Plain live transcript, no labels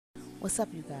What's up,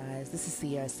 you guys? This is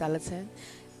Sierra Salatin,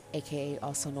 aka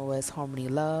also known as Harmony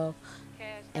Love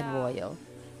and Royal.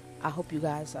 I hope you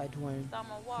guys are doing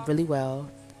really well.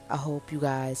 I hope you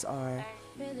guys are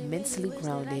mentally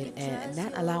grounded and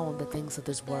not allowing the things of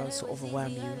this world to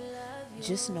overwhelm you.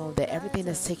 Just know that everything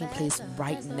that's taking place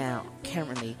right now,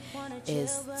 currently,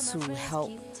 is to help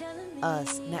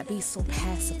us not be so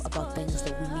passive about things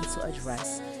that we need to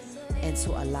address and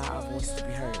to allow our voice to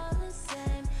be heard.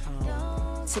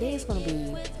 Today is going to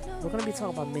be, we're going to be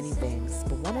talking about many things,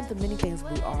 but one of the many things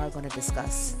we are going to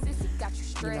discuss,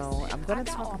 I'm going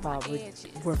to talk about,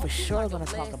 we're for sure going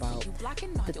to talk about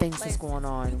the things that's going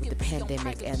on with the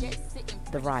pandemic and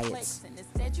the riots.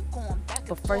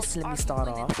 But first, let me start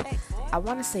off. I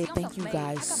want to say thank you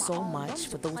guys so much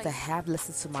for those that have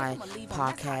listened to my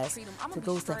podcast, to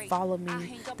those that follow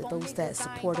me, to those that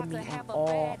supported me on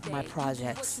all my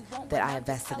projects that I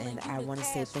invested in. I want to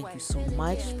say thank you so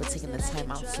much for taking the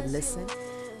time out to listen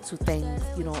to things,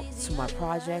 to my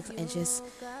projects, and just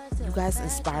you guys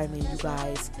inspire me. You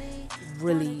guys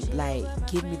really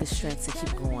give me the strength to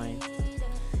keep going.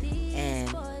 And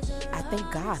I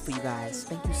thank God for you guys.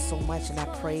 Thank you so much. And I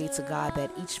pray to God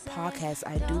that each podcast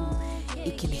I do,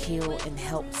 it can heal and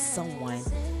help someone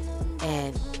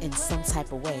and in some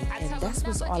type of way. And that's what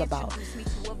it's all about.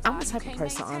 I'm the type of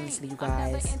person, honestly, you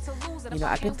guys.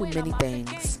 I've been through many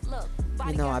things.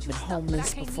 I've been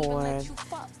homeless before.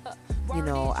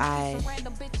 I've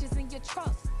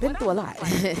been through a lot.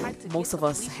 Most of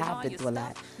us have been through a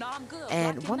lot.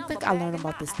 And one thing I learned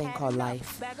about this thing called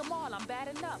life,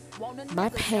 my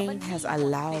pain has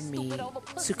allowed me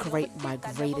to create my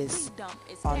greatest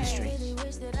artistry.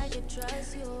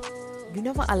 You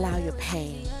never allow your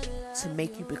pain to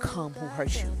make you become who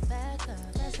hurt you.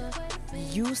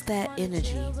 Use that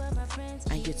energy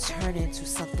and you turn into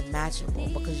something magical,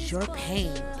 because your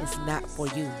pain is not for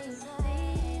you.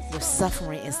 Your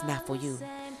suffering is not for you.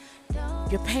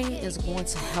 Your pain is going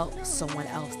to help someone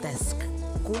else that's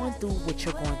going through what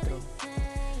you're going through.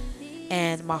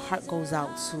 And my heart goes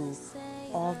out to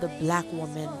all the black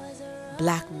women,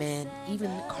 black men,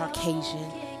 even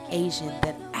Caucasian, Asian,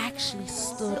 that actually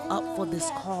stood up for this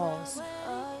cause,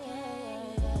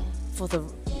 for the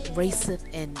racist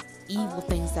and evil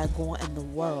things that go on in the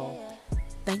world.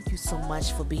 Thank you so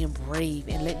much for being brave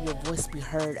and letting your voice be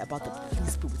heard about the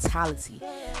police brutality.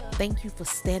 Thank you for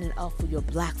standing up for your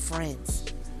black friends.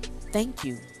 Thank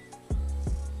you.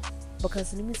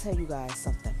 Because let me tell you guys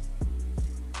something.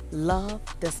 Love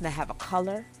does not have a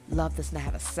color. Love does not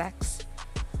have a sex.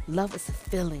 Love is a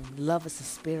feeling. Love is a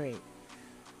spirit.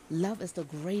 Love is the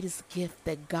greatest gift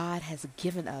that God has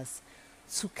given us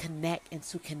to connect and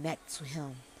to connect to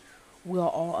Him. We are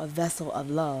all a vessel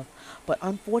of love. But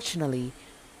unfortunately,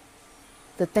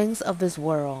 the things of this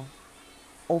world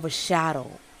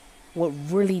overshadow what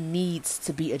really needs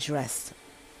to be addressed.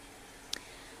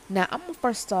 Now, I'm going to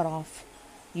first start off.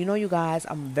 You guys,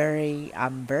 I'm very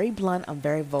blunt. I'm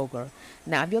very vulgar.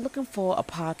 Now, if you're looking for a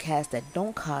podcast that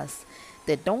don't cuss,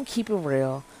 that don't keep it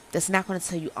real, that's not going to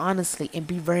tell you honestly and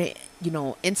be very,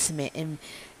 intimate. And,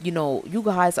 you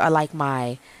guys are like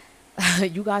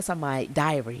you guys are my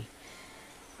diary.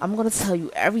 I'm going to tell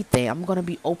you everything. I'm going to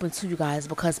be open to you guys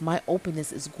because my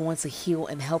openness is going to heal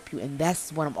and help you. And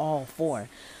that's what I'm all for.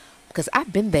 Because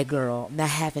I've been that girl, not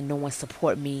having no one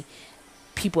support me.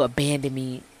 People abandon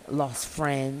me, lost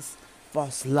friends,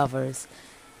 lost lovers.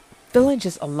 Feeling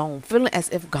just alone. Feeling as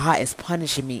if God is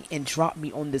punishing me and dropped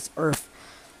me on this earth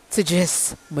to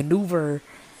just maneuver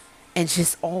and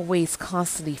just always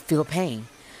constantly feel pain.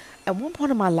 At one point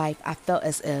in my life, I felt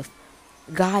as if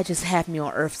God just had me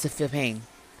on earth to feel pain.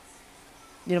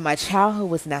 My childhood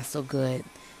was not so good.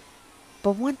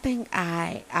 But one thing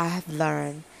I have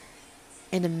learned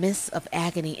in the midst of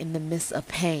agony, in the midst of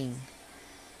pain,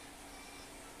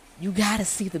 you got to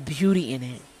see the beauty in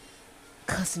it.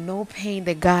 Because no pain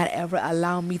that God ever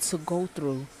allowed me to go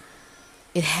through,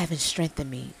 it haven't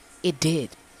strengthened me. It did.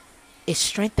 It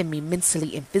strengthened me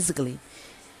mentally and physically.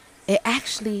 It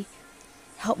actually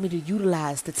helped me to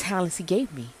utilize the talents He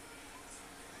gave me.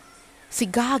 See,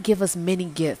 God gave us many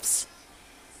gifts.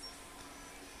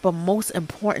 But most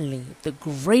importantly, the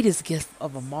greatest gift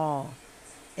of them all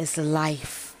is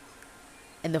life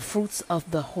and the fruits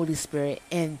of the Holy Spirit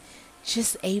and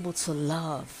just able to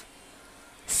love.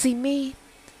 See, me,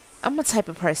 I'm a type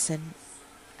of person.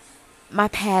 My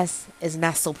past is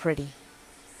not so pretty.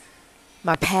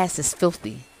 My past is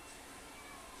filthy.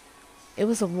 It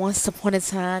was a once upon a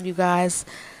time, you guys,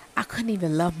 I couldn't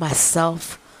even love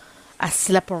myself. I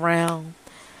slept around.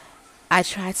 I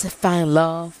tried to find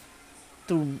love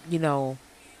through,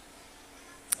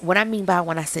 what I mean by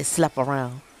when I say slept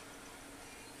around,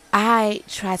 I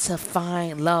try to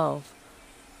find love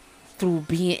through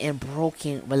being in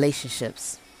broken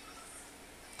relationships.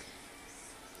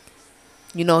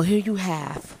 Here you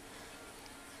have,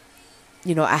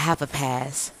 I have a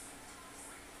past,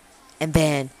 and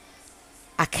then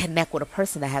I connect with a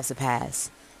person that has a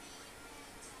past.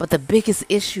 But the biggest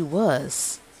issue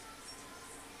was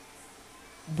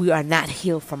we are not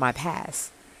healed from our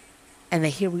past. And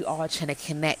then here we are trying to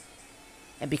connect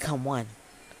and become one.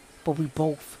 But we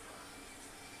both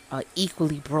are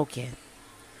equally broken.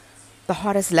 The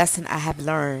hardest lesson I have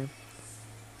learned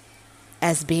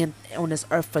as being on this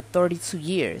earth for 32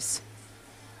 years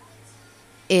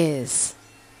is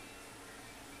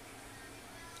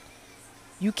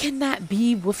you cannot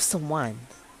be with someone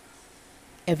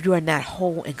if you are not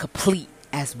whole and complete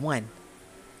as one.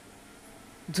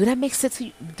 Do that make sense to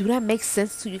you? Do that make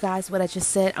sense to you guys, what I just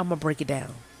said? I'm going to break it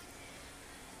down.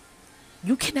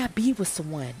 You cannot be with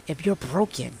someone if you're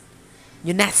broken.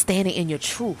 You're not standing in your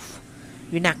truth.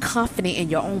 You're not confident in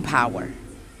your own power.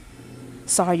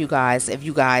 Sorry, you guys, if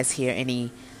you guys hear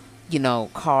any,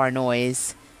 car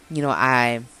noise.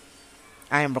 I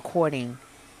am recording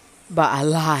by a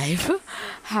live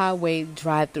highway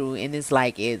drive-through, and it's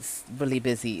really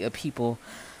busy of people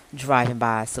driving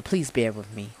by. So please bear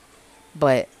with me.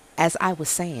 But as I was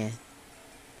saying,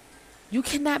 you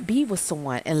cannot be with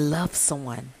someone and love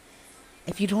someone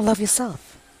if you don't love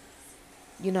yourself.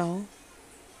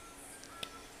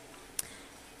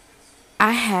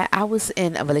 I was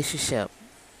in a relationship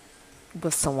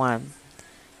with someone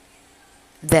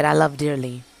that I love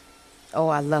dearly. Oh,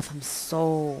 I love him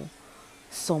so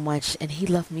much, and he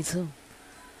loved me too.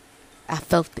 I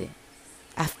felt it.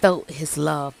 I felt his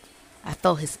love. I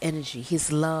felt his energy.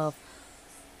 His love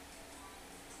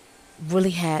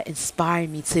really had inspired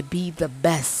me to be the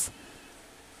best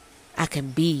I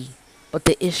can be. But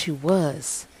the issue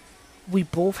was we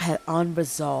both had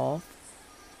unresolved,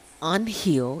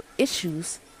 unhealed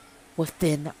issues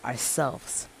within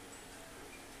ourselves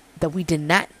that we did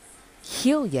not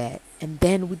heal yet. And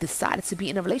then we decided to be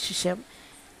in a relationship,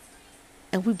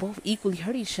 and we both equally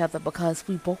hurt each other because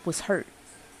we both was hurt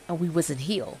and we wasn't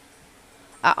healed.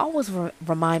 I always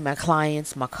remind my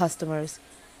clients, my customers,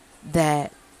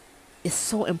 that it's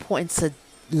so important to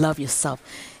love yourself.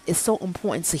 It's so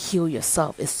important to heal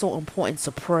yourself. It's so important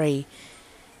to pray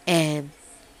and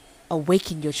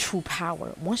awaken your true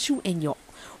power. Once you in your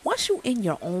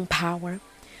own power,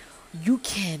 you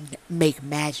can make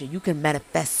magic. You can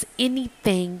manifest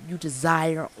anything you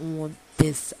desire on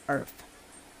this earth.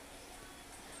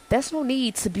 There's no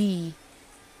need to be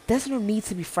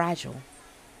fragile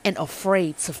and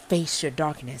afraid to face your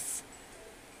darkness.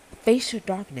 Face your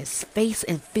darkness. Face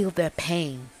and feel their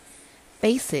pain.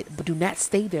 Face it, but do not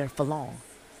stay there for long.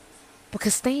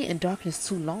 Because staying in darkness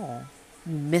too long,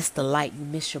 you miss the light. You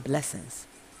miss your blessings.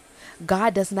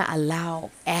 God does not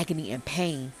allow agony and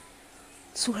pain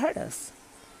to hurt us.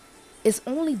 It's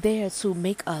only there to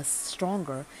make us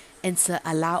stronger and to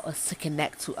allow us to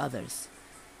connect to others.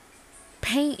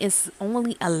 Pain is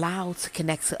only allowed to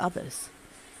connect to others.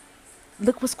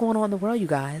 Look what's going on in the world, you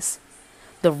guys.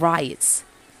 The riots.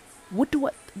 What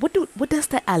does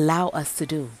that allow us to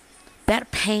do?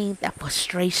 That pain, that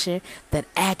frustration, that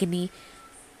agony,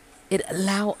 it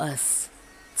allow us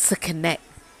to connect.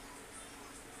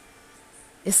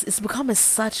 It's becoming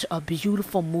such a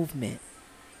beautiful movement.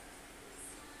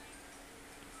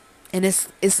 And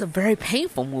it's a very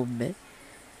painful movement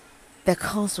that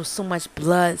comes with so much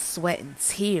blood, sweat, and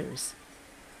tears.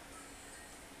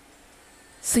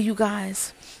 So you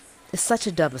guys, it's such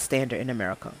a double standard in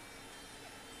America.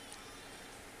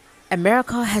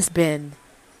 America has been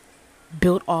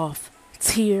built off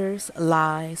tears,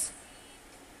 lies,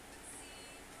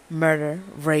 murder,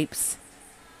 rapes,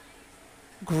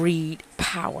 greed,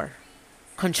 power,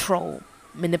 control,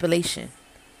 manipulation,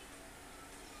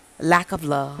 lack of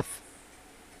love,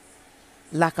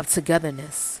 lack of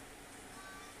togetherness,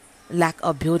 lack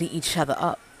of building each other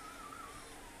up.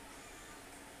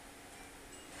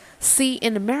 See,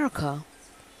 in America,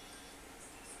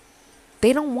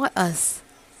 they don't want us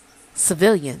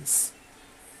civilians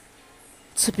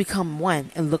to become one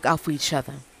and look out for each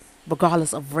other,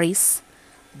 regardless of race,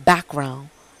 background,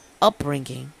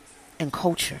 upbringing, and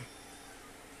culture.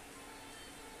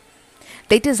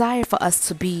 They desire for us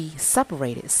to be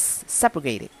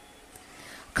separated.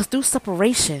 Because through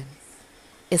separation,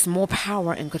 it's more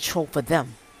power and control for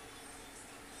them.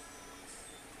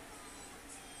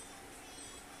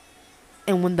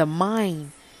 And when the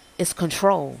mind is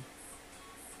controlled,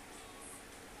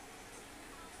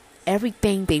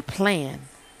 everything they plan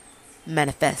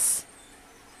manifests.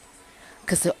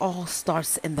 Because it all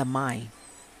starts in the mind.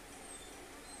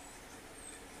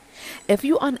 If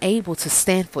you're unable to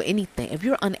stand for anything, if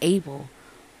you're unable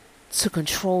to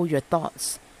control your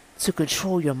thoughts, to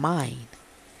control your mind,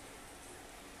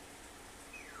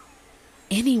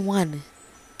 anyone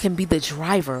can be the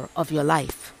driver of your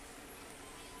life.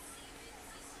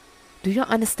 Do you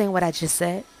understand what I just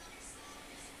said?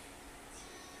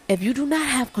 If you do not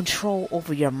have control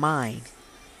over your mind,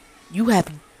 you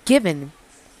have given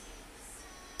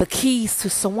the keys to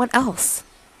someone else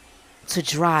to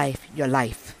drive your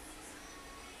life,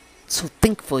 to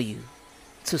think for you,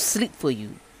 to sleep for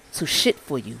you, to shit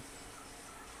for you.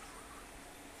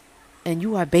 And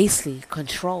you are basically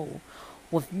controlled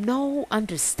with no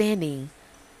understanding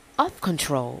of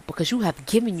control, because you have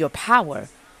given your power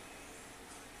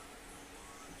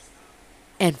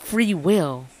and free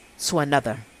will to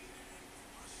another,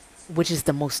 which is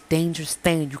the most dangerous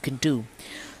thing you can do.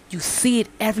 You see it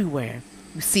everywhere.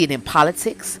 You see it in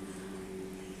politics.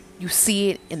 You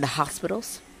see it in the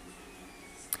hospitals.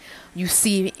 You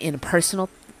see it in personal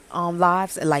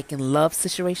lives, like in love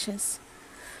situations.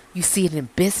 You see it in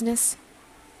business.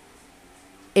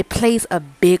 It plays a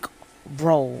big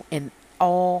role in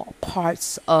all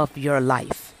parts of your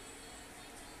life.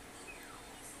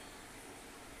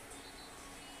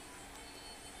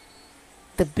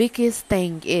 The biggest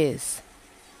thing is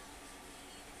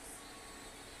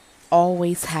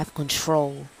always have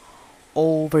control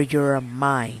over your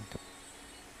mind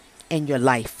and your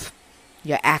life,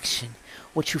 your action,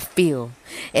 what you feel.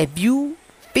 If you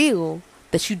feel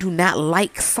that you do not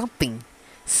like something,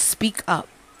 speak up.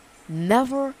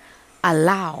 Never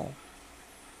allow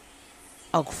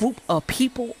a group of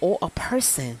people or a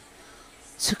person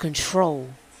to control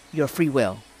your free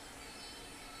will.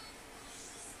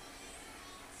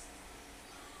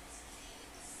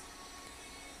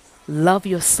 Love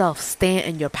yourself. Stand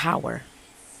in your power.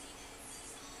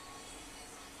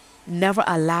 Never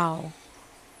allow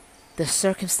the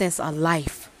circumstance of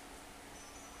life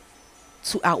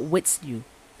to outwit you,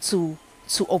 to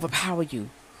overpower you,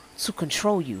 to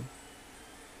control you.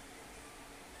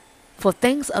 For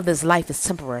things of this life is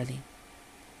temporary.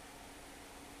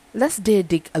 Let's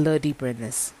dig a little deeper in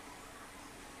this.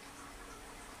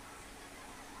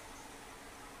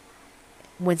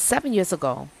 When 7 years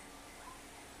ago,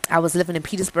 I was living in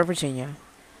Petersburg, Virginia,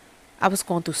 I was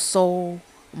going through so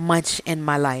much in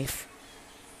my life.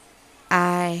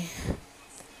 I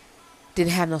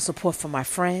didn't have no support from my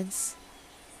friends.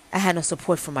 I had no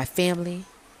support from my family.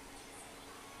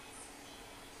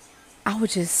 I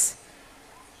was just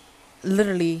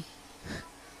literally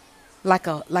like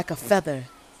a feather.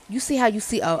 You see how you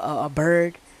see a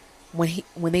bird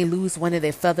when they lose one of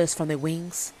their feathers from their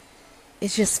wings? It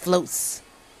just floats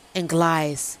and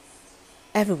glides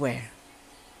everywhere.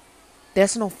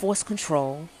 There's no force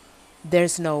control.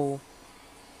 There's no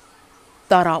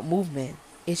thought out movement.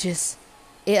 It's just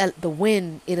it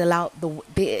allows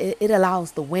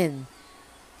the wind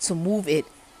to move it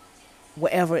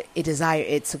wherever it desires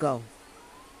it to go.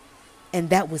 And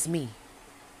that was me.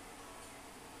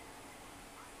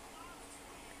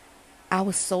 I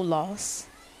was so lost.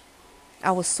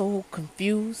 I was so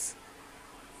confused.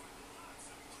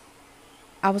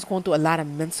 I was going through a lot of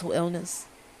mental illness.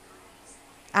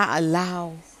 I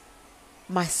allowed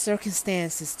my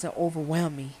circumstances to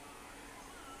overwhelm me,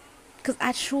 because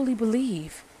I truly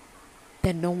believe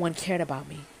that no one cared about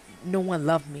me. No one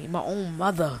loved me. My own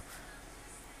mother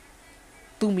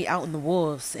threw me out in the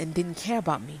wolves and didn't care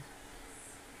about me.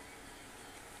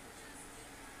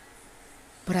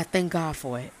 But I thank God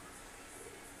for it.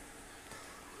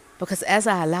 Because as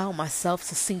I allowed myself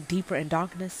to sink deeper in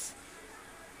darkness,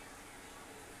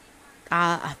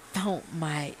 I found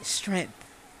my strength.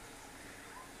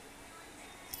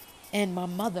 And my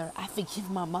mother, I forgive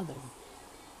my mother.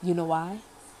 You know why?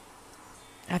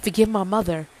 I forgive my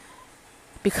mother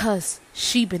because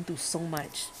she been through so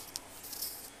much.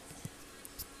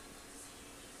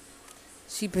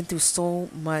 She been through so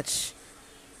much.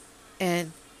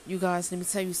 And you guys, let me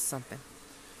tell you something.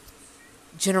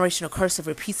 Generational curse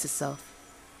repeats itself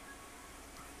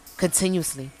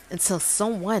continuously until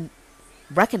someone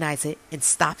recognizes it and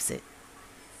stops it.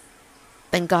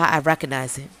 Thank God I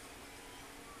recognize it.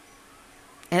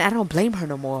 And I don't blame her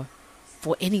no more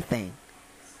for anything.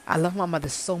 I love my mother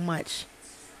so much.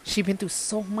 She been through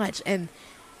so much, and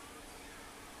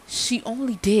she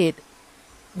only did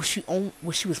what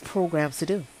she was programmed to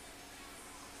do.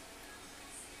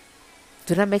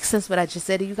 Did that make sense what I just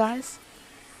said to you guys?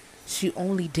 She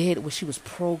only did what she was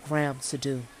programmed to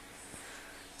do.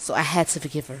 So I had to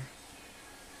forgive her.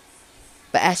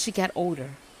 But as she got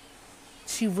older,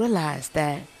 she realized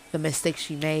that the mistake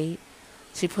she made,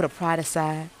 she put her pride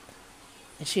aside,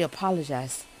 and she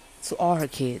apologized to all her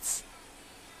kids.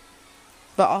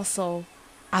 But also,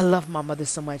 I love my mother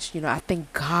so much. I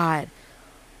thank God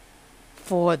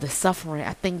for the suffering.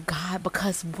 I thank God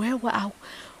because where would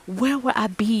I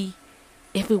be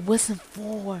if it wasn't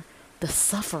for the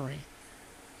suffering?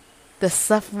 The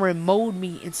suffering molded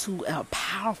me into a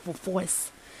powerful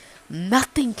force.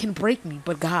 Nothing can break me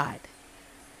but God.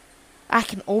 I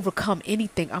can overcome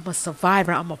anything. I'm a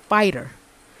survivor. I'm a fighter.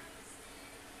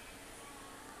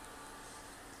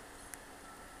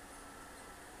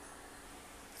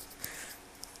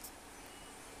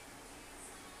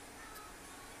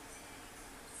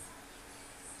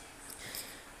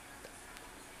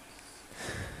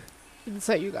 Let me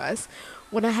tell you guys,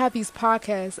 when I have these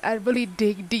podcasts, I really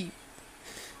dig deep.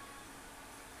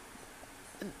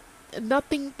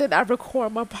 Nothing that I record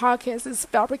on my podcast is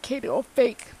fabricated or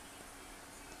fake.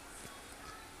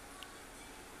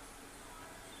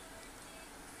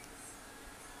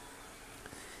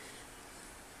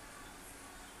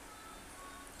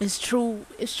 It's true.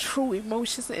 It's true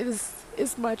emotions.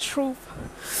 It's my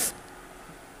truth.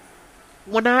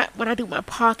 When I do my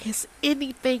podcast,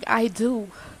 anything I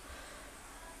do,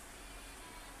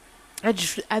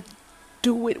 I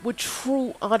do it with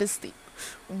true honesty,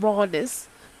 rawness.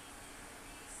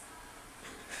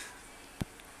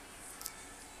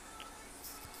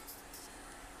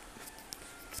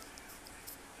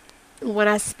 When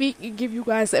I speak and give you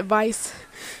guys advice,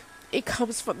 it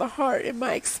comes from the heart in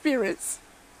my experience.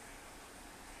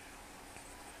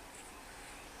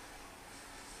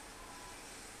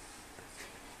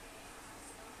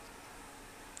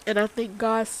 And I thank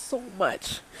God so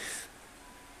much.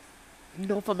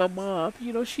 For my mom.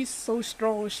 She's so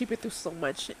strong. She's been through so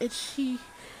much. And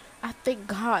I thank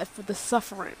God for the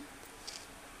suffering.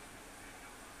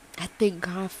 I thank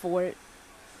God for it.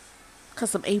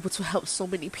 Because I'm able to help so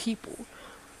many people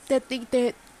that think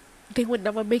that they would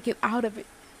never make it out of it.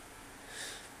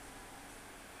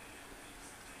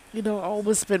 I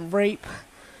almost been raped.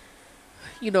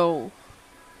 You know,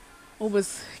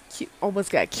 almost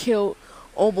got killed.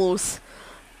 Almost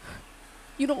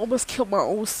killed my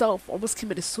own self. Almost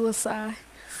committed suicide.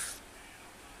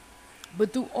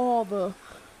 But through all the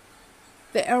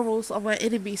arrows of my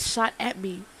enemies shot at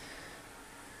me,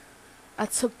 I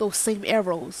took those same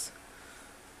arrows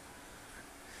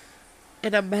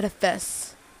and I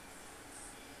manifest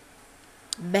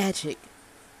magic.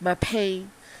 My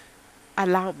pain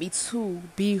allowed me to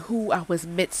be who I was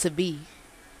meant to be.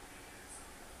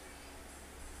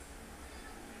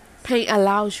 Pain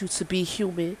allows you to be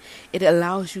human. It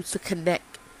allows you to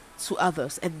connect to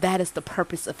others. And that is the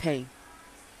purpose of pain.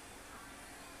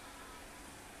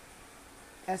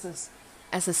 As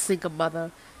a single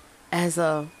mother, as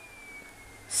a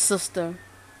sister,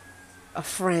 a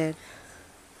friend,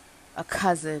 a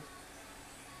cousin,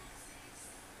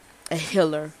 a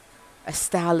healer, a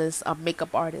stylist, a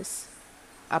makeup artist,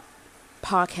 a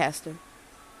podcaster.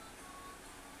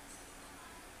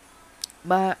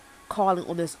 My calling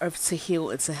on this earth to heal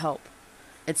and to help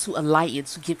and to enlighten,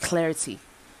 to give clarity.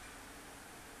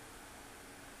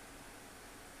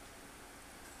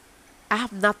 I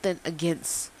have nothing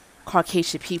against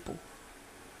Caucasian people.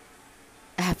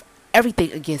 I have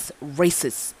everything against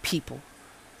racist people.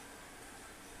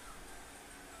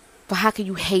 For how can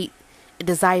you hate and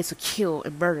desire to kill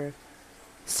and murder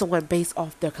someone based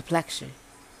off their complexion,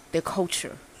 their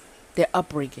culture, their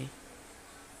upbringing?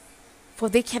 For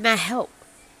they cannot help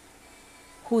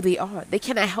who they are. They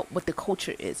cannot help what the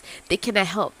culture is. They cannot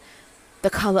help the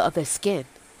color of their skin.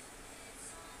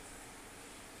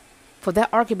 For that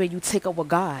argument, you take up with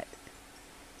God.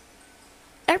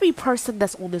 Every person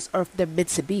that's on this earth, they're meant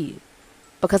to be.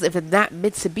 Because if they're not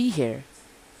meant to be here,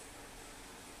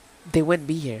 they wouldn't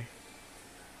be here.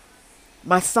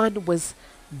 My son was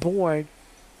born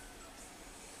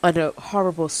under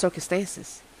horrible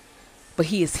circumstances. But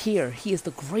he is here. He is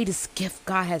the greatest gift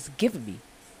God has given me.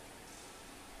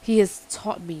 He has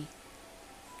taught me.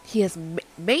 He has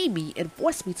made me and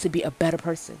forced me to be a better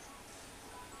person.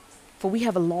 For we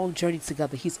have a long journey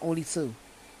together. He's only 2.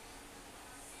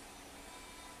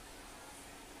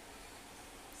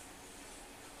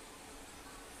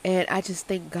 And I just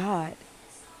thank God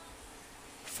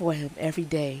for him every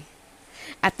day.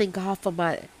 I thank God for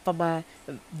my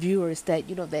viewers that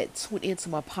that tune into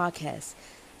my podcast.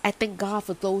 I thank God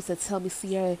for those that tell me,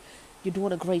 Sierra, you're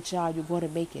doing a great job. You're going to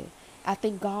make it. I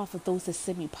thank God for those that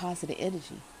send me positive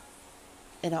energy.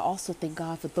 And I also thank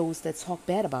God for those that talk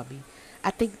bad about me.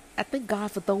 I thank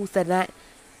God for those that are not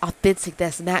authentic,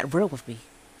 that's not real with me.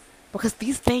 Because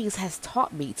these things has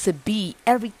taught me to be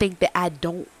everything that I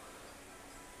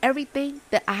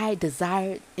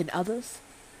desired in others.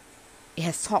 It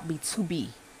has taught me to be.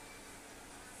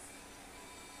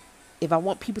 If I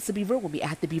want people to be real with me, I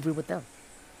have to be real with them.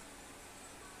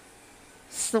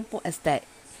 Simple as that.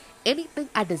 Anything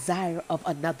I desire of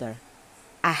another,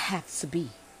 I have to be.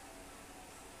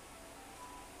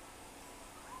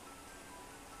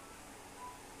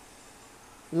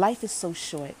 Life is so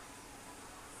short.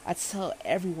 I tell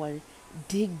everyone,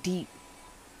 dig deep,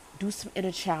 do some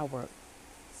inner child work,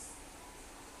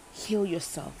 heal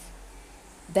yourself.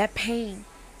 That pain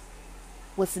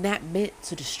was not meant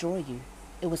to destroy you.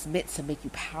 It was meant to make you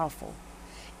powerful.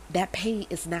 That pain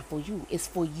is not for you. It's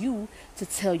for you to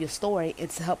tell your story and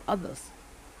to help others.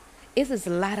 There's a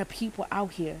lot of people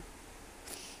out here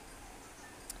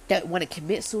that want to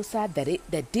commit suicide,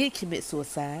 that did commit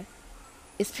suicide.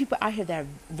 It's people out here that are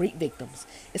rape victims.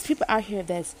 It's people out here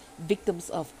that's victims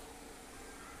of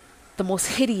the most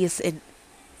hideous and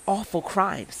awful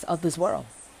crimes of this world.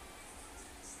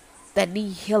 That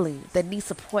need healing, that need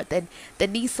support, that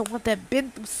need someone that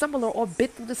been through similar or been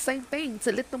through the same thing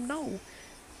to let them know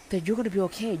that you're going to be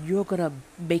okay. You're going to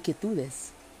make it through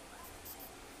this.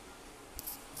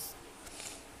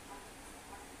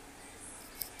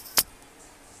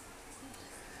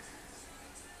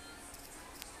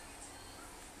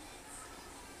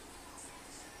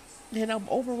 And I'm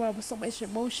overwhelmed with so much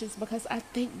emotions because I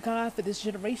thank God for this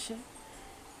generation.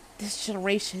 This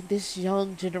generation, this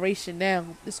young generation now,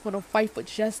 is going to fight for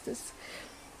justice,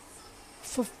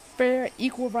 for fair,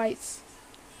 equal rights.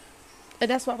 And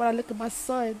that's why when I look at my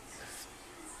son,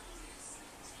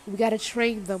 we got to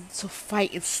train them to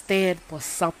fight and stand for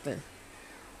something.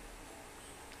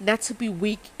 Not to be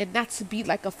weak and not to be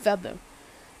like a feather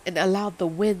and allow the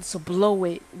wind to blow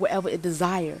it wherever it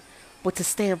desires, but to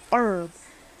stand firm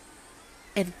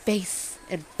and face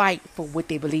and fight for what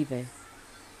they believe in.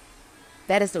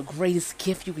 That is the greatest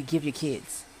gift you can give your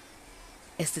kids,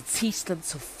 is to teach them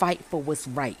to fight for what's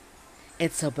right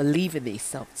and to believe in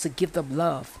themselves, to give them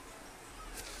love.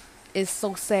 It's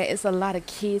so sad. It's a lot of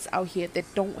kids out here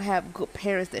that don't have good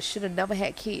parents, that should have never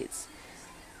had kids,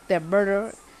 that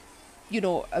murder,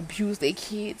 abuse their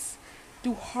kids,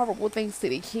 do horrible things to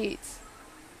their kids.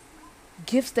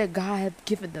 Gifts that God has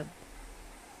given them.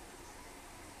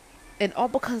 And all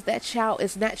because that child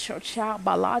is not your child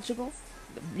biologically,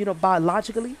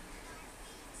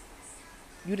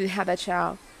 you didn't have that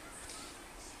child,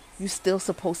 you still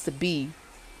supposed to be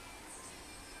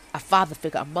a father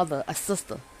figure, a mother, a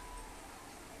sister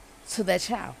to that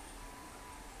child.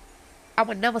 I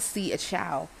would never see a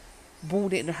child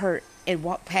wounded and hurt and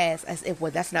walk past as if,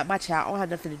 well, that's not my child, I don't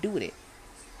have nothing to do with it.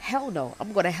 Hell no,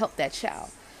 I'm going to help that child.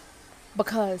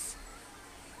 Because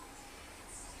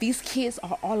these kids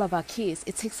are all of our kids.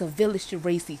 It takes a village to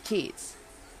raise these kids.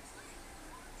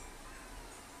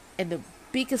 And the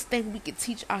biggest thing we can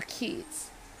teach our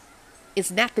kids is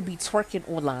not to be twerking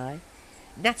online,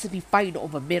 not to be fighting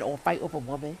over men or fight over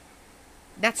women,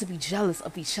 not to be jealous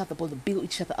of each other, but to build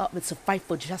each other up and to fight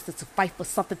for justice, to fight for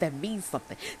something that means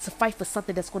something, to fight for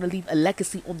something that's going to leave a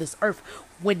legacy on this earth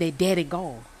when they're dead and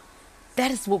gone.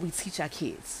 That is what we teach our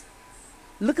kids.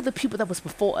 Look at the people that was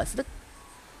before us.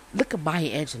 Look at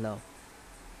Maya Angelou.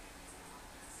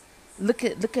 Look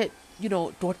at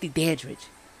Dorothy Dandridge.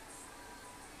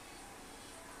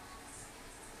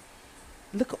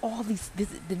 Look at all these.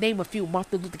 The name a few: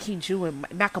 Martin Luther King Jr. and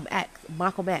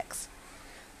Malcolm X.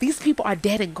 These people are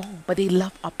dead and gone, but they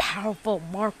left a powerful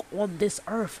mark on this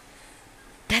earth.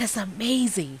 That is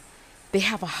amazing. They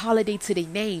have a holiday to their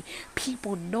name.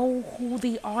 People know who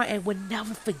they are and will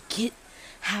never forget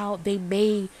how they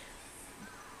made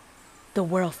the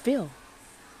world feel.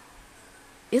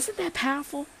 Isn't that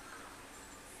powerful?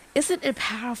 Isn't it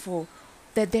powerful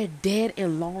that they're dead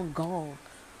and long gone,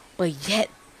 but yet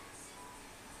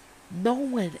no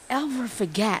one ever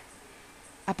forgot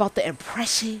about the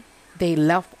impression they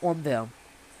left on them?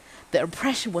 The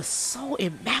impression was so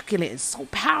immaculate and so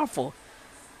powerful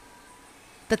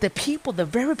that the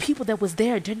very people that was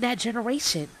there during that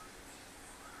generation,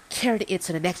 carried it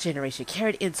into the next generation,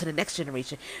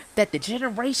 that the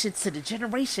generation to the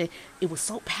generation, it was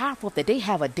so powerful that they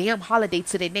have a damn holiday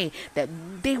to their name, that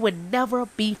they would never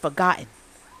be forgotten.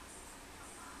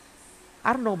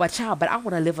 I don't know about y'all, but I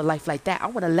want to live a life like that. I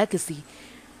want a legacy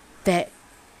that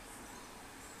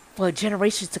for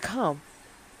generations to come,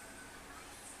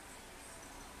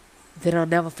 they'll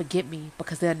never forget me,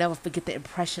 because they'll never forget the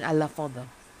impression I left on them,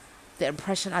 the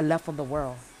impression I left on the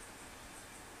world.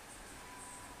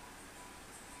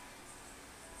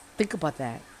 Think about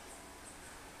that.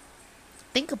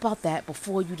 Think about that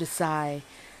before you decide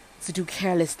to do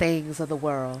careless things of the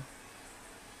world.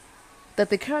 That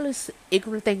the careless,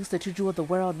 ignorant things that you do of the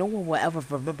world, no one will ever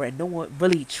remember, and no one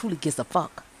really truly gives a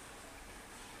fuck.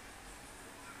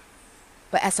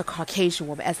 But as a Caucasian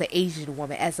woman, as an Asian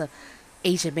woman, as a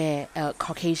Asian man, a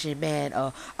Caucasian man,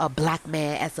 a black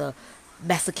man, as a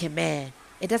Mexican man,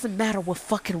 it doesn't matter what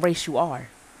fucking race you are.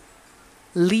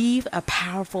 Leave a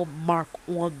powerful mark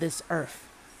on this earth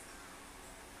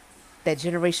that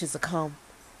generations to come,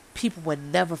 people will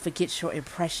never forget your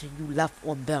impression you left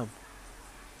on them.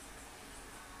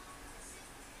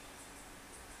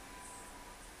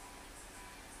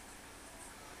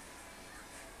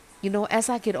 You know, as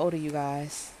I get older, you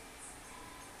guys,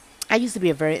 I used to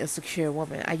be a very insecure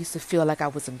woman. I used to feel like I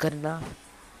wasn't good enough.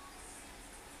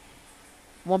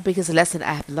 One biggest lesson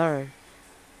I have learned,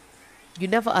 you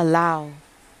never allow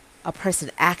a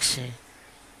person's action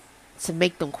to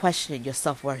make them question your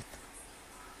self-worth.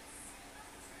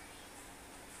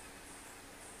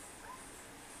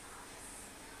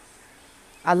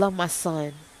 I love my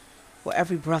son with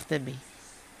every breath in me.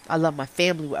 I love my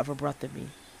family with every breath in me.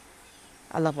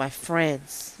 I love my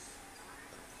friends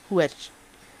who had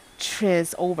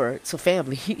trans over to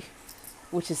family,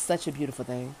 which is such a beautiful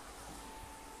thing.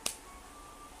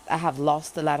 I have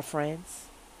lost a lot of friends,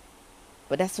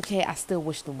 but that's okay. I still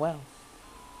wish them well.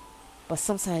 But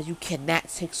sometimes you cannot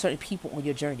take certain people on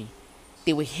your journey.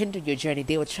 They will hinder your journey.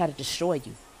 They will try to destroy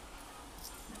you.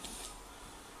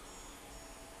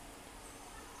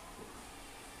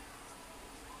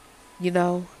 You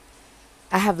know,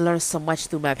 I have learned so much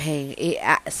through my pain.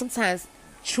 Sometimes,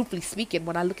 truthfully speaking,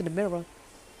 when I look in the mirror,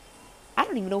 I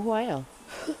don't even know who I am.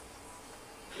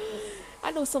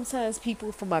 I know sometimes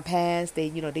people from my past, they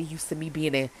used to me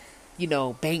being a,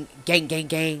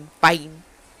 gang, fighting,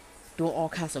 doing all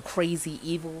kinds of crazy,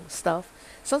 evil stuff.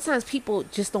 Sometimes people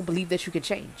just don't believe that you can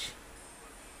change.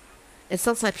 And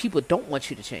sometimes people don't want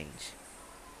you to change.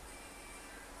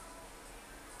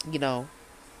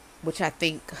 Which I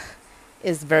think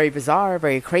is very bizarre,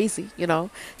 very crazy,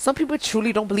 Some people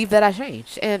truly don't believe that I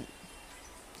changed. And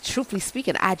truthfully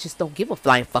speaking, I just don't give a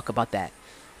flying fuck about that.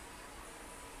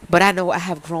 But I know I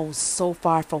have grown so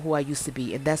far from who I used to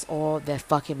be, and that's all that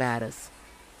fucking matters.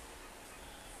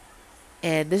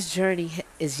 And this journey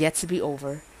is yet to be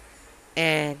over.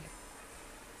 And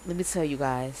let me tell you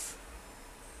guys,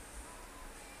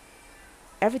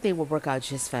 everything will work out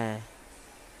just fine.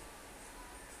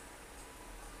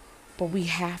 But we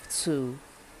have to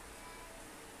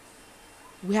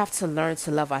learn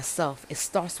to love ourselves. It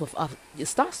starts with us. It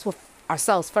starts with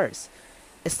ourselves first.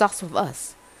 It starts with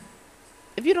us.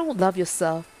 If you don't love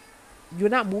yourself, you're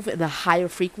not moving in a higher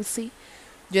frequency.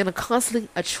 You're going to constantly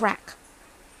attract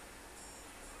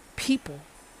people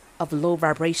of low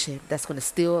vibration that's going to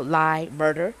steal, lie,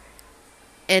 murder,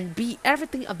 and be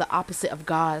everything of the opposite of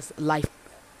God's life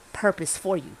purpose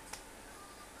for you.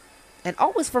 And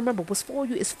always remember, what's for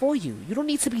you is for you. You don't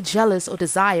need to be jealous or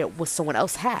desire what someone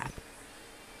else have.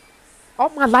 All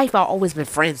my life, I've always been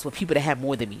friends with people that have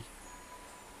more than me.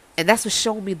 And that's what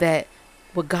showed me that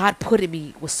what God put in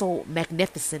me was so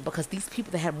magnificent, because these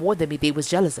people that had more than me, they was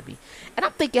jealous of me. And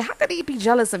I'm thinking, how can they be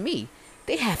jealous of me?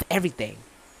 They have everything.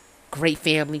 Great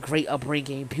family, great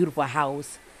upbringing, beautiful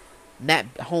house, not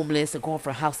homeless and going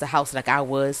from house to house like I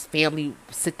was. Family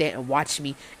sit there and watch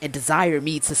me and desire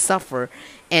me to suffer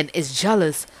and is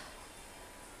jealous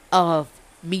of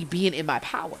me being in my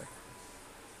power.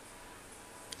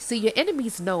 See, your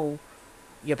enemies know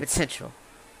your potential.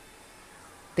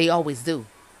 They always do.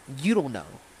 You don't know.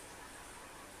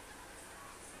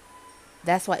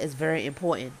 That's why it's very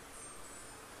important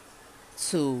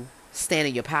to stand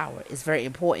in your power. It's very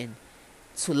important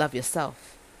to love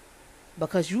yourself.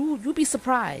 Because you'll be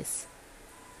surprised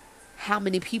how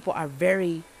many people are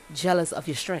very jealous of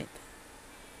your strength.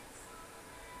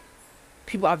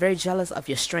 People are very jealous of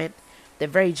your strength. They're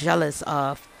very jealous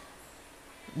of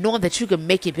knowing that you can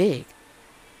make it big.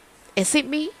 And see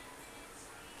me,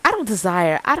 I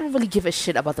don't really give a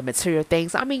shit about the material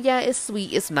things. I mean, yeah, it's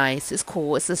sweet, it's nice, it's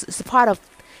cool, it's a part of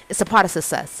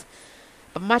success.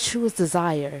 But my truest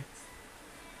desire,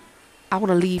 I want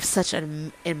to leave such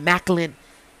an immaculate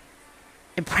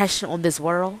impression on this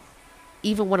world,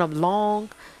 even when I'm long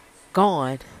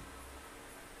gone.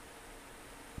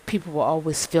 People will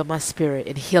always feel my spirit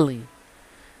in healing.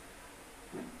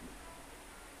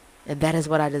 And that is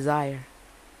what I desire.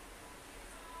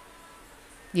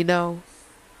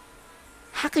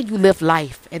 How can you live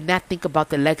life and not think about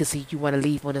the legacy you want to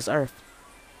leave on this earth?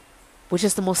 Which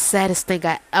is the most saddest thing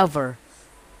I ever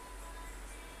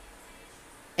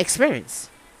experienced.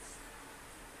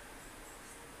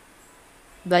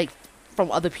 Like,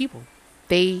 from other people.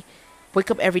 They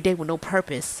wake up every day with no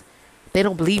purpose. They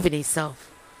don't believe in themselves.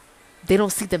 They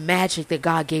don't see the magic that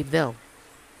God gave them.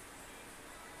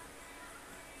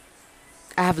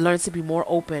 I have learned to be more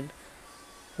open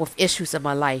with issues in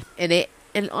my life. And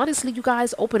And honestly, you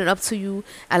guys, open it up to you,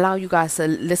 allow you guys to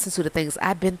listen to the things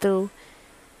I've been through.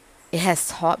 It has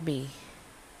taught me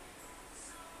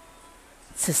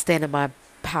to stand in my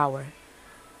power.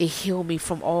 It healed me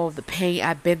from all the pain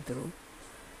I've been through.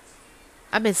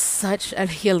 I'm in such a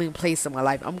healing place in my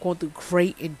life. I'm going through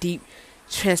great and deep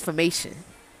transformation.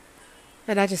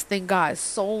 And I just thank God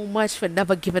so much for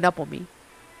never giving up on me.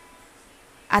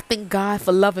 I thank God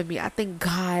for loving me. I thank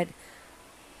God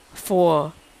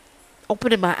for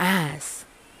opening my eyes.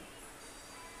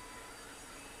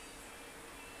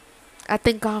 I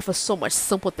thank God for so much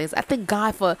simple things. I thank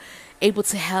God for able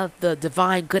to have the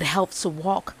divine good health to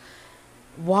walk,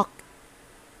 walk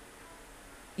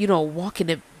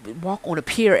on a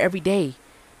pier every day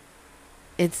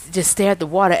and just stare at the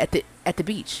water at the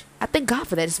beach. I thank God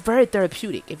for that. It's very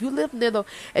therapeutic. If you live near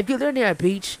a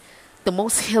beach, the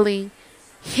most healing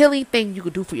thing you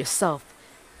could do for yourself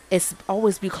is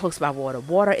always be close by water.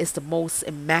 Water is the most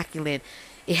immaculate.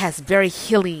 It has very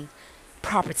healing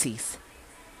properties.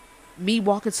 Me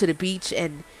walking to the beach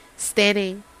and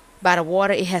standing by the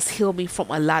water, it has healed me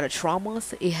from a lot of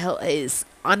traumas. It is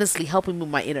honestly helping me with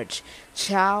my inner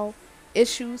child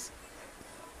issues.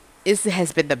 It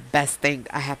has been the best thing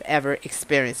I have ever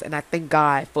experienced, and I thank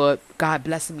God for God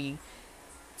blessing me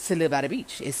to live by the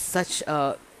beach. It's such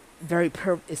a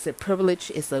it's a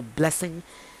privilege. It's a blessing.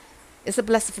 It's a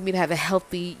blessing for me to have a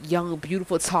healthy, young,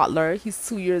 beautiful toddler. He's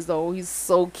 2 years old. He's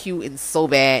so cute and so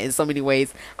bad in so many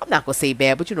ways. I'm not gonna say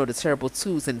bad, but the terrible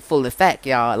twos in full effect,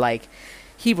 y'all. Like,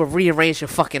 he will rearrange your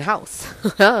fucking house.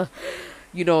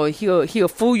 He'll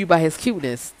fool you by his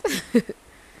cuteness.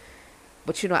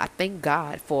 But I thank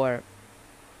God for.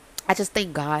 I just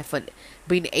thank God for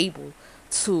being able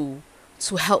to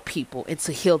help people and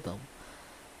to heal them.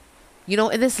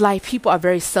 In this life, people are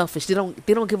very selfish. They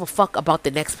don't give a fuck about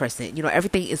the next person.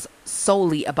 Everything is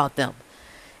solely about them.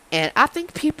 And I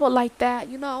think people like that,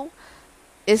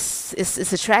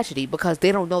 it's a tragedy because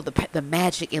they don't know the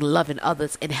magic in loving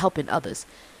others and helping others.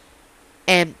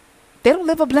 And they don't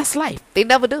live a blessed life. They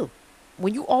never do.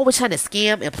 When you always trying to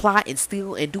scam and plot and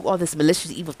steal and do all this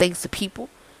malicious evil things to people,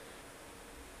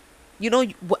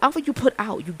 whatever you put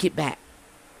out, you get back.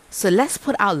 So let's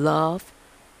put out love,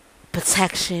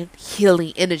 protection,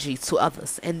 healing energy to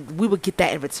others, and we will get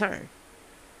that in return.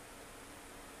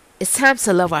 It's time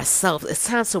to love ourselves. It's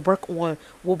time to work on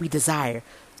what we desire.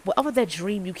 Whatever that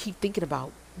dream you keep thinking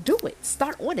about, do it.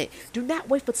 Start on it. Do not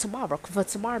wait for tomorrow, for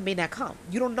tomorrow may not come.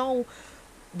 You don't know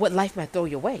what life might throw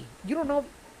your way. You don't know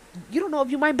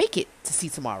if you might make it to see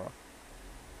tomorrow.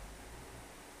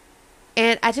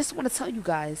 And I just want to tell you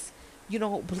guys,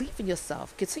 believe in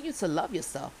yourself. Continue to love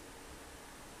yourself.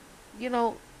 You're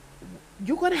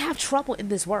going to have trouble in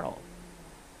this world.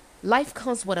 Life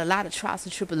comes with a lot of trials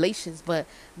and tribulations, but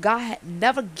God had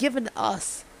never given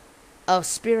us a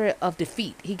spirit of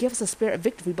defeat. He gives us a spirit of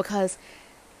victory because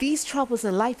these troubles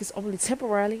in life is only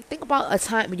temporarily. Think about a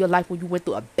time in your life when you went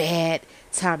through a bad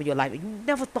time in your life and you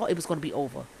never thought it was going to be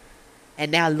over.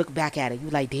 And now look back at it.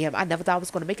 You're like, damn, I never thought I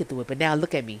was going to make it through it. But now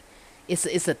look at me. It's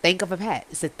a thing of a past.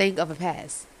 It's a thing of a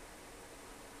past.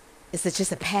 It's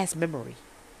just a past memory.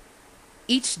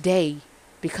 Each day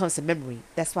becomes a memory.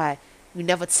 That's why you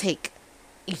never take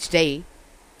each day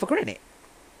for granted.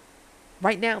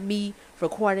 Right now, me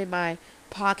recording my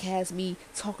podcast, me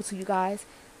talking to you guys,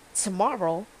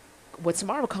 tomorrow, when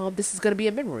tomorrow comes, this is going to be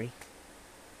a memory.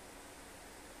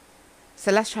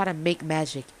 So let's try to make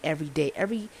magic every day.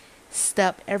 Every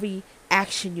step, every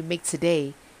action you make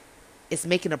today is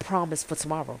making a promise for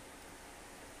tomorrow.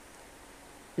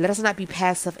 Let us not be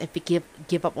passive and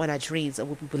give up on our dreams and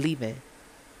what we believe in.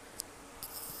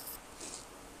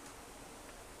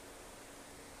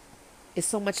 It's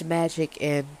so much magic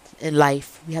in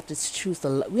life. We have to choose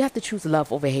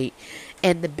love over hate.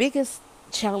 And the biggest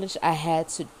challenge I had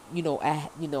to I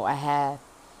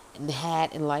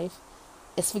had in life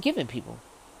is forgiving people.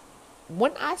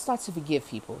 When I start to forgive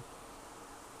people,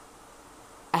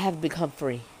 I have become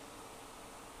free.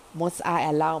 Once I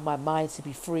allow my mind to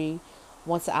be free,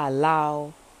 once I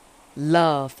allow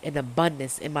love and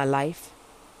abundance in my life,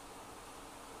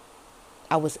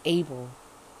 I was able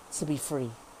to be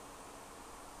free.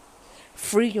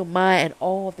 Free your mind and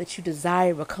all that you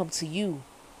desire will come to you.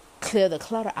 Clear the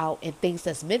clutter out and things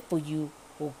that's meant for you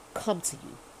will come to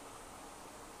you.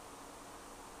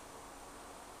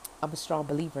 I'm a strong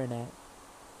believer in that.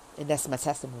 And that's my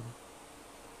testimony.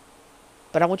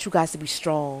 But I want you guys to be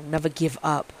strong. Never give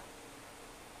up.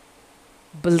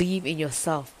 Believe in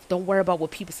yourself. Don't worry about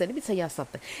what people say. Let me tell y'all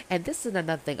something. And this is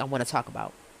another thing I want to talk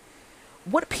about.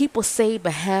 What people say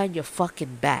behind your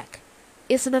fucking back,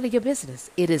 it's none of your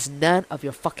business. It is none of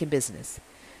your fucking business.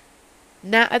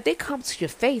 Now, if they come to your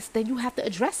face, then you have to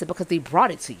address it because they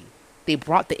brought it to you. They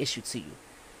brought the issue to you.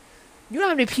 You know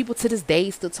how many people to this day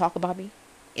still talk about me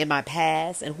in my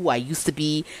past and who I used to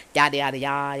be, yada, yada,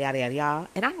 yada, yada, yada, yada.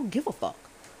 And I don't give a fuck.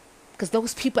 Because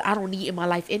those people I don't need in my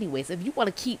life anyways. If you want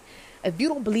to keep, if you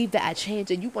don't believe that I changed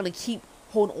and you want to keep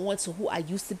holding on to who I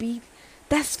used to be,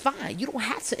 that's fine. You don't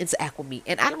have to interact with me.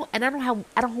 And I don't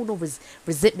hold no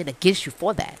resentment against you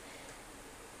for that.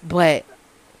 But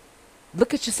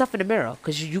look at yourself in the mirror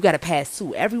because you got a past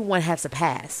too. Everyone has a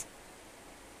past.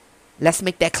 Let's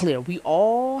make that clear. We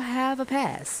all have a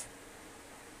past.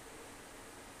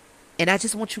 And I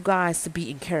just want you guys to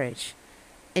be encouraged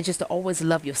and just to always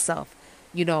love yourself.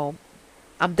 You know,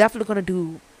 I'm definitely going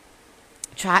to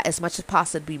try as much as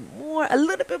possible to be a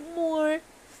little bit more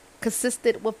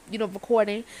consistent with,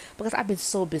 recording because I've been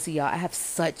so busy, y'all. I have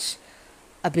such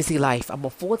a busy life. I'm a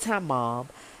full-time mom.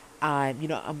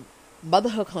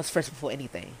 Motherhood comes first before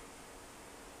anything.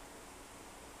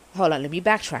 Hold on, let me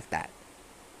backtrack that.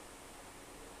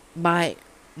 My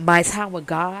time with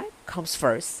God comes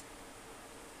first.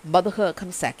 Motherhood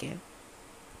comes second.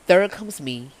 Third comes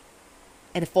me.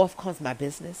 And the fourth comes my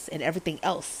business. And everything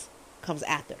else comes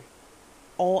after.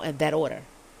 All in that order.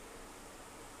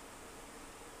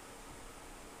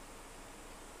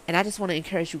 And I just want to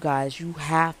encourage you guys. You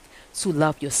have to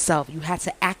love yourself. You have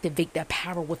to activate that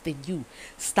power within you.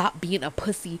 Stop being a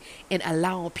pussy and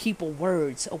allowing people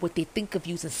words or what they think of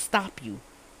you to stop you.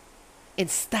 And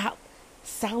stop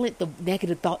silent the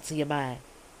negative thoughts in your mind.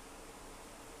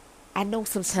 I know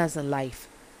sometimes in life,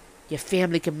 your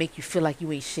family can make you feel like you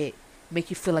ain't shit. Make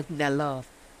you feel like you're not loved.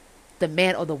 The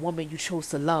man or the woman you chose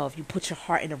to love, you put your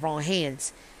heart in the wrong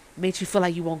hands, made you feel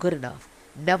like you weren't good enough.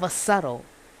 Never settle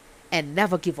and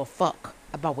never give a fuck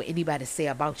about what anybody say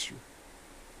about you.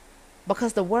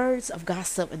 Because the words of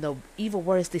gossip and the evil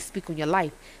words they speak on your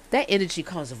life, that energy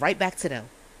comes right back to them.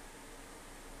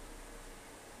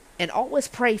 And always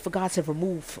pray for God to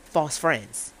remove false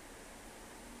friends.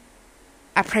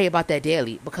 I pray about that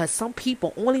daily because some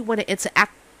people only want to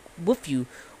interact with you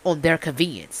on their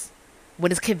convenience,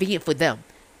 when it's convenient for them.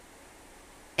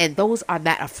 And those are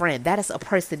not a friend. That is a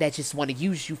person that just want to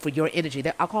use you for your energy.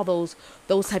 I call those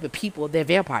type of people, they're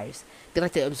vampires. They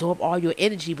like to absorb all your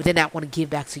energy, but they're not going to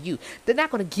give back to you. They're not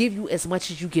going to give you as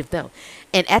much as you give them.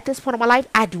 And at this point in my life,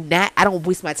 I don't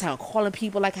waste my time calling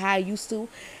people like how I used to.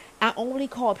 I only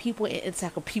call people and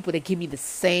interact with people that give me the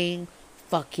same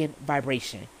fucking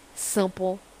vibration.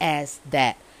 Simple as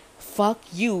that. Fuck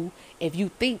you if you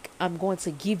think I'm going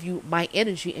to give you my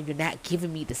energy and you're not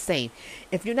giving me the same.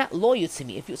 If you're not loyal to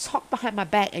me, if you talk behind my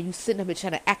back and you sitting there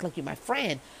trying to act like you're my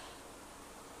friend,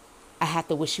 I have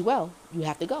to wish you well. You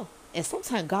have to go. And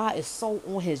sometimes God is so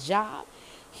on his job,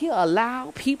 he'll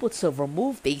allow people to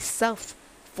remove themselves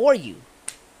for you.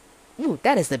 Ooh,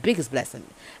 that is the biggest blessing.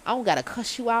 I don't gotta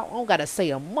cuss you out. I don't gotta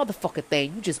say a motherfucking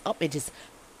thing. You just up and just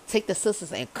take the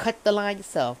sisters and cut the line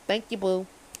yourself. Thank you, boo.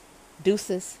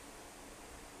 Deuces.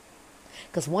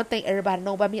 Because one thing everybody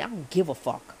know about me, I don't give a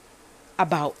fuck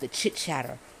about the chit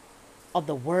chatter of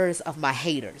the words of my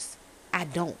haters. I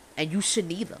don't. And you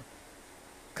shouldn't either.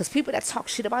 Because people that talk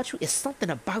shit about you, it's something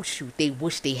about you they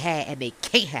wish they had and they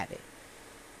can't have it.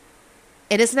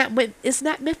 And it's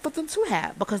not meant for them to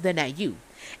have because they're not you.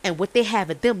 And what they have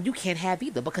at them, you can't have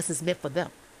either because it's meant for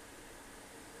them.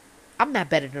 I'm not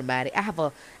better than nobody. I have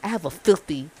a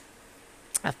filthy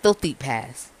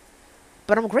past.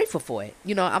 But I'm grateful for it.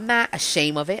 I'm not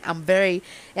ashamed of it.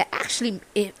 It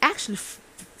actually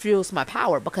fuels my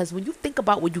power because when you think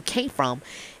about where you came from,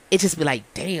 it just be like,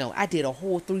 damn, I did a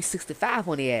whole 365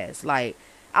 on the ass. Like,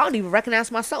 I don't even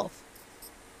recognize myself.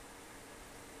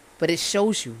 But it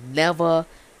shows you never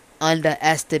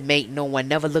underestimate no one.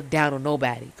 Never look down on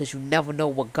nobody because you never know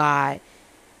what God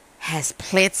has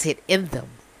planted in them.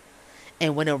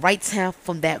 And when the right time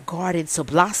from that garden to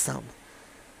blossom,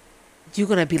 you're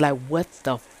going to be like, what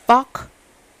the fuck?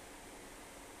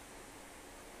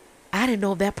 I didn't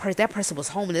know that person was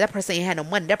homeless. That person ain't had no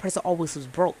money. That person always was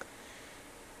broke.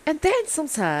 And then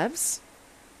sometimes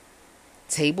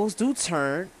tables do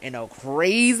turn in a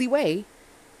crazy way.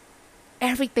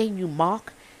 Everything you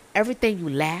mock, everything you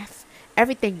laugh,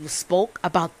 everything you spoke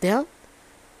about them,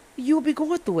 you'll be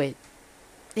going through it.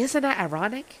 Isn't that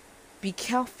ironic? Be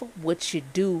careful what you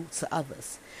do to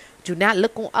others. Do not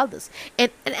look on others.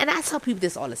 And I tell people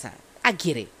this all the time. I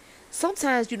get it.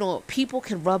 Sometimes, people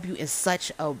can rub you in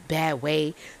such a bad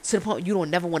way to the point you don't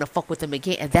never want to fuck with them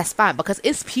again. And that's fine because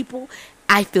it's people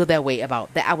I feel that way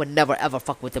about, that I would never ever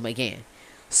fuck with them again.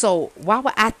 So why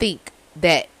would I think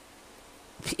that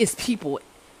it's people?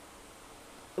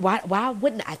 Why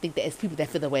wouldn't I think that it's people that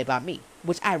feel that way about me?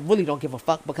 Which I really don't give a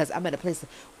fuck because I'm at a place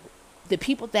The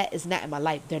people that is not in my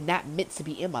life, they're not meant to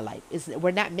be in my life.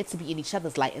 We're not meant to be in each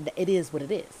other's life, and it is what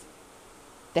it is.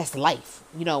 That's life.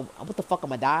 What the fuck,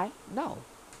 am I die? No.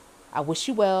 I wish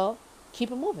you well.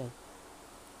 Keep it moving.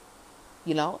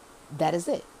 That is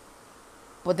it.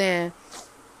 But then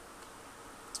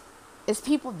it's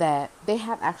people that they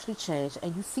have actually changed,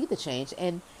 and you see the change,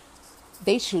 and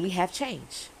they truly have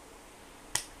changed.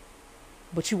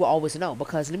 But you will always know,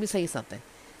 because let me tell you something.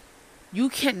 You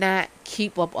cannot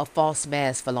keep up a false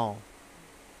mask for long.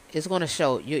 It's going to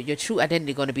show your true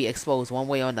identity going to be exposed one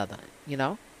way or another,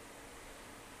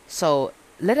 So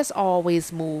let us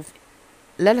always move.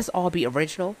 Let us all be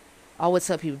original. I always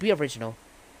tell people, be original.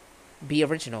 Be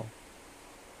original.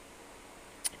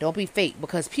 Don't be fake,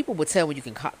 because people will tell when you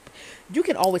can copy. You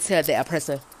can always tell that a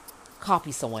person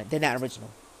copies someone. They're not original.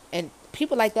 And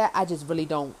people like that, I just really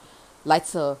don't like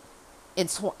to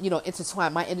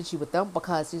intertwine my energy with them,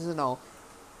 because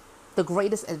the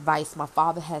greatest advice my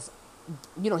father has,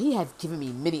 he has given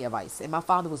me many advice, and my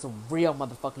father was a real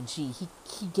motherfucking G.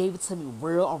 He gave it to me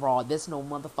real and raw. There's no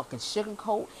motherfucking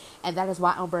sugarcoat, and that is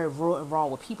why I'm very real and raw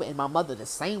with people. And my mother the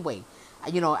same way.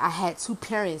 I had two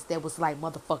parents that was like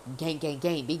motherfucking gang.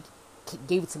 They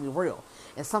gave it to me real,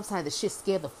 and sometimes the shit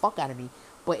scared the fuck out of me.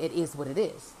 But it is what it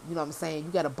is. You know what I'm saying?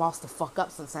 You gotta boss the fuck up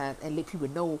sometimes and let people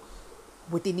know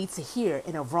what they need to hear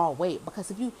in a raw way. Because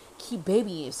if you keep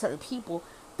babying certain people,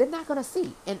 they're not gonna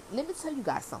see. And let me tell you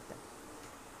guys something.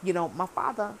 My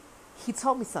father, he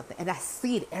told me something, and I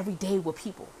see it every day with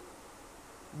people.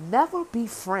 Never be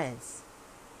friends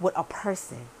with a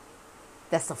person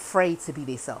that's afraid to be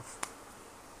themselves.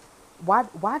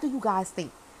 Why do you guys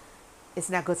think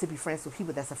it's not good to be friends with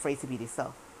people that's afraid to be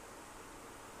themselves?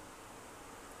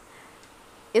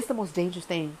 It's the most dangerous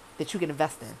thing that you can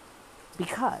invest in.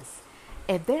 Because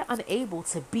if they're unable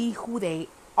to be who they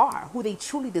are, who they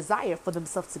truly desire for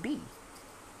themselves to be,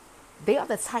 they are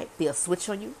the type, they'll switch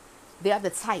on you. They are the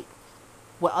type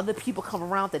where other people come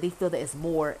around that they feel that it's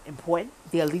more important.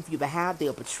 They'll leave you behind.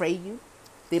 They'll betray you.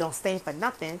 They don't stand for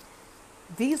nothing.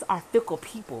 These are fickle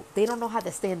people. They don't know how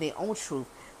to stand their own truth.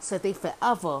 So they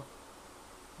forever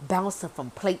bouncing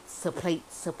from plate to plate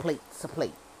to plate to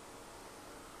plate.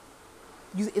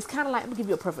 It's kind of like, I'm going to give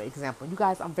you a perfect example. You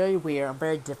guys, I'm very weird. I'm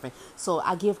very different. So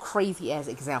I give crazy ass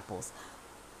examples.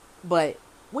 But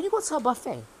when you go to a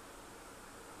buffet,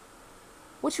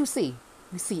 what you see?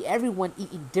 You see everyone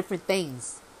eating different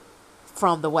things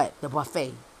from the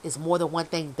buffet. It's more than one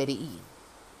thing that they eat.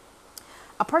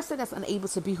 A person that's unable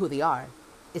to be who they are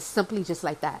is simply just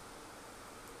like that.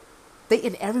 They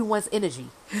in everyone's energy.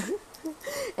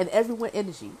 And everyone's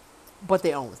energy but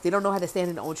their own. They don't know how to stand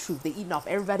in their own truth. They eating off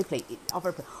everybody's plate.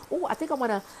 Oh, I think I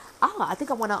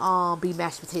wanna be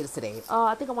mashed potatoes today.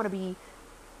 I think I wanna be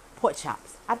pork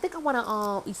chops. I think I want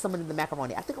to eat some of the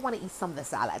macaroni. I think I want to eat some of the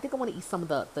salad. I think I want to eat some of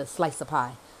the slice of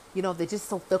pie. They're just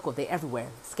so fickle. They're everywhere.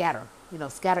 Scatter.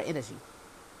 Scatter energy.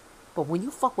 But when you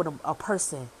fuck with a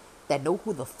person that know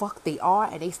who the fuck they are,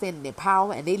 and they stand in their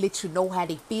power, and they let you know how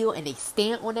they feel, and they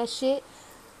stand on that shit,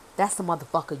 that's the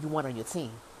motherfucker you want on your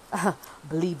team.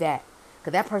 Believe that.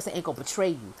 Because that person ain't going to betray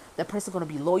you. That person going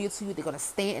to be loyal to you. They're going to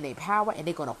stand in their power, and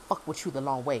they're going to fuck with you the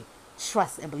long way.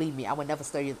 Trust and believe me, I would never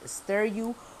stir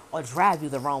you or drive you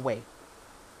the wrong way.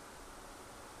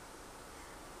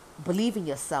 Believe in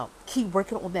yourself. Keep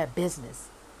working on that business.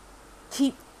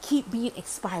 Keep being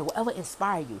inspired. Whatever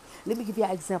inspire you. Let me give you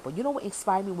an example. You know what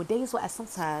inspired me? When days where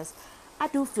sometimes I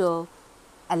do feel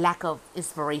a lack of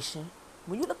inspiration.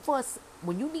 When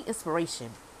you need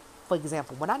inspiration, for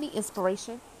example, when I need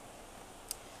inspiration,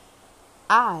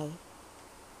 I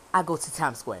go to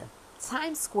Times Square.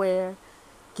 Times Square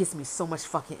gives me so much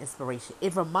fucking inspiration.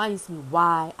 It reminds me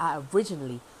why I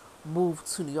originally moved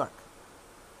to New York.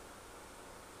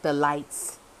 The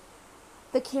lights,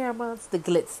 the cameras, the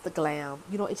glitz, the glam.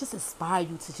 It just inspires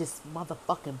you to just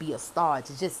motherfucking be a star.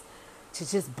 To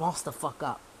just boss the fuck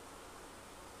up.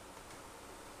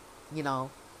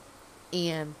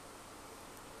 And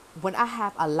when I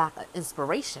have a lack of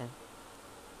inspiration,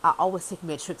 I always take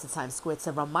me a trip to Times Square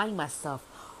to remind myself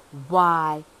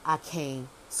why I came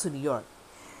to New York.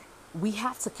 We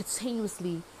have to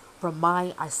continuously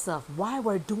remind ourselves why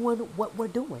we're doing what we're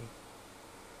doing.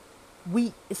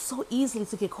 It's so easy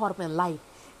to get caught up in life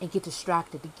and get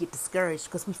distracted and get discouraged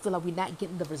because we feel like we're not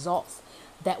getting the results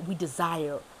that we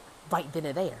desire right then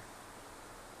and there.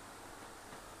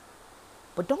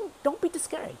 But don't be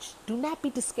discouraged. Do not be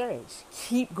discouraged.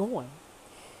 Keep going.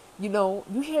 You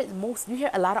hear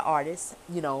a lot of artists,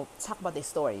 talk about their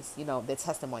stories, their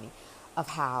testimony of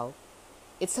how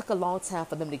it took a long time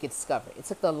for them to get discovered. It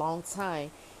took a long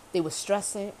time. They were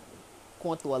stressing,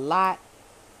 going through a lot,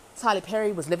 Tyler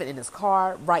Perry was living in his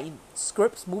car, writing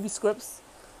scripts, movie scripts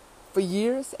for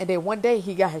years. And then one day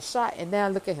he got his shot, and now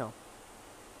look at him.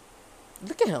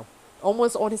 Look at him.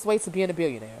 Almost on his way to being a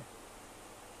billionaire.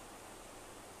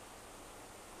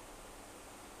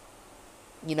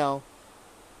 You know,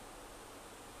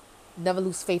 never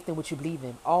lose faith in what you believe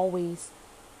in. Always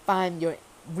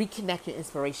reconnect your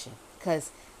inspiration.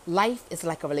 Because life is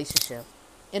like a relationship.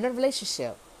 In a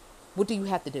relationship, what do you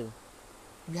have to do?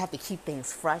 You have to keep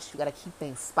things fresh. You got to keep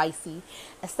things spicy.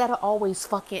 Instead of always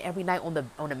fucking every night on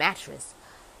the mattress,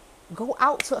 go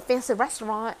out to a fancy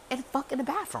restaurant and fuck in the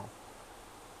bathroom.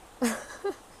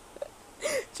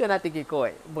 Try not to get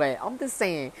caught. But I'm just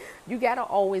saying, you got to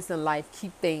always in life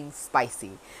keep things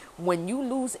spicy. When you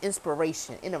lose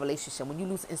inspiration in a relationship, when you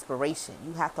lose inspiration,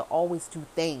 you have to always do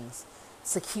things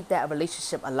to keep that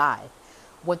relationship alive.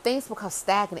 When things become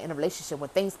stagnant in a relationship, when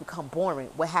things become boring,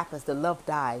 what happens? The love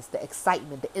dies, the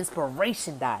excitement, the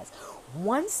inspiration dies.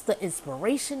 Once the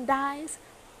inspiration dies,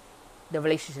 the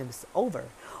relationship is over.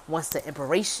 Once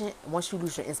you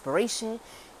lose your inspiration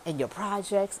in your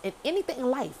projects and anything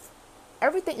in life,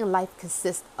 everything in life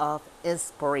consists of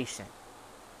inspiration.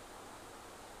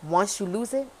 Once you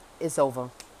lose it, it's over.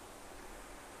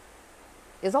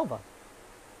 It's over.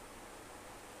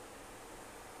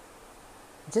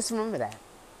 Just remember that.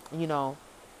 You know,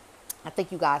 I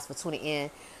thank you guys for tuning in,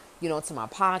 you know, to my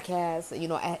podcast. You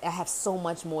know, I have so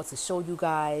much more to show you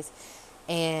guys.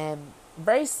 And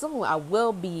very soon I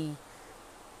will be,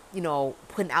 you know,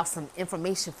 putting out some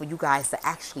information for you guys to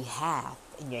actually have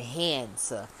in your hand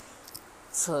to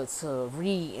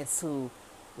read and to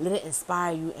let it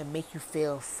inspire you and make you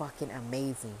feel fucking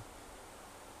amazing.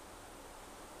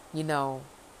 You know,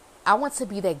 I want to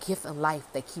be that gift in life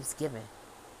that keeps giving.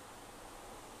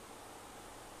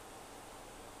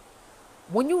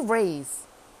 When you raise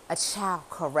a child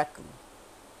correctly,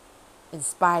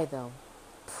 inspire them,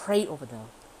 pray over them,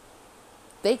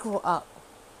 they grow up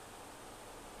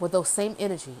with those same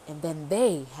energy, and then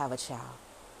they have a child.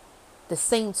 The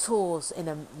same tools in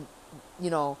a, you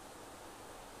know,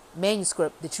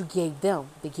 manuscript that you gave them,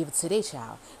 they give it to their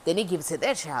child. Then they give it to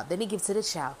their child. Then they give it to their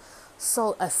child.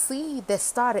 So a seed that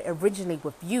started originally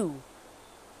with you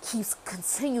keeps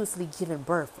continuously giving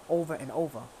birth over and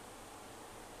over.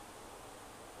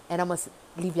 And I must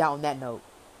leave y'all on that note.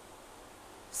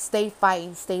 Stay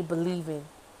fighting, stay believing,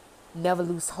 never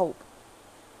lose hope,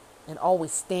 and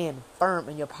always stand firm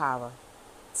in your power.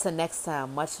 Till next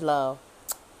time, much love.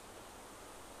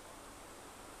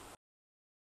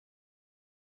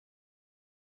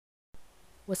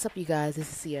 What's up, you guys? This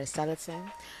is Sierra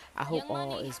Salatin. I hope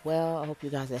all is well. I hope you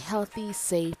guys are healthy,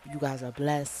 safe. You guys are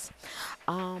blessed.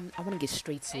 I want to get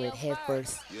straight to it, head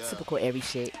first. Typical every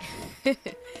shit.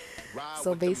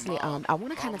 So basically, I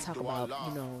want to kind of talk about,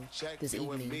 you know, this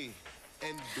evening.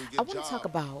 I want to talk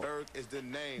about,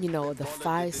 you know, the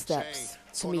 5 steps,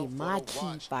 to me, my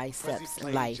key 5 steps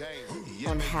in life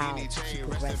on how to keep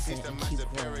progressing and keep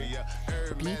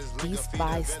growing. These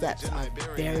 5 steps are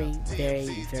very,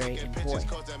 very, very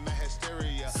important.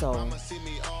 So,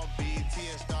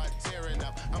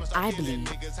 I believe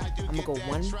I'm going to go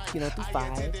 1, you know, through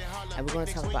 5, and we're going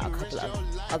to talk about a couple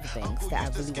of other things that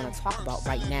I really want to talk about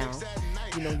right now.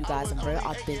 You know, you guys, I'm very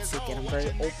authentic and I'm very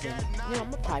open. You know,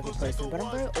 I'm a private person, but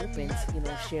I'm very open to, you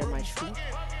know, share my truth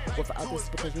with others,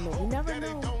 because, you know, we never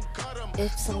know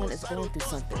if someone is going through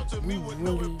something. We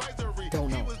really don't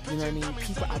know. You know what I mean?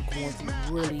 People are going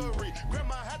through really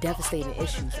devastating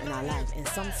issues in our life, and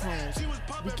sometimes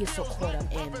we get so caught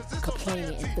up in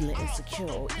complaining and feeling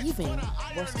insecure, or even,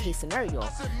 worst case scenario,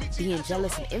 being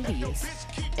jealous and envious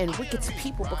and wicked to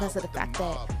people because of the fact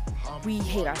that we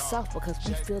hate ourselves because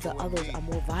we feel that others are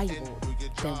more valuable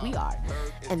than we are.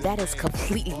 And that is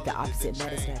completely the opposite, and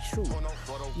that is not true.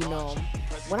 You know,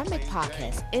 when I make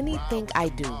podcasts, anything I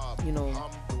do, you know,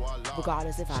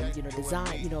 regardless if I'm, you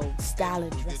know, styling,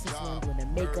 dressing someone, doing their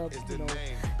makeup, you know,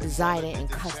 designing and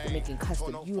making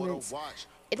custom units,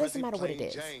 it doesn't matter what it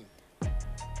is.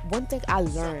 One thing I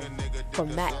learned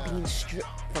from not being stripped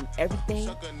from everything,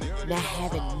 not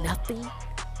having nothing,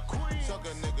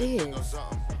 is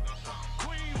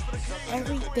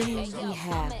everything we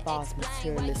have falls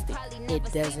materialistic.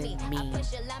 It doesn't mean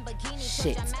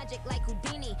shit.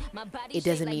 It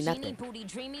doesn't mean nothing.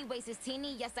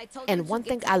 And one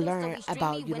thing I learned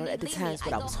about, you know, at the times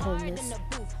when I was homeless,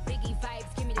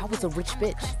 I was a rich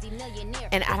bitch.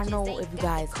 And I don't know if you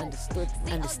guys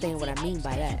understand what I mean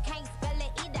by that.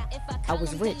 I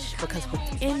was rich because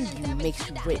within you makes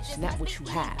you rich, not what you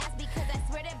have.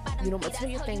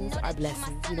 Material things are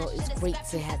blessings. It's great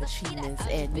to have achievements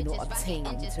and, obtain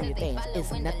material things.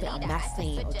 It's nothing, I'm not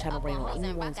saying or trying to rain on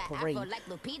anyone's parade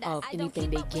of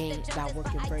anything they gain by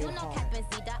working very hard.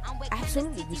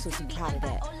 Absolutely, you should be proud of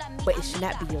that. But it should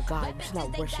not be your God. You should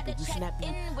not worship it. You should not be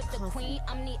constantly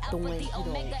doing,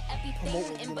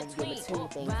 promoting, your material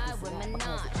things.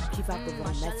 Because keep out the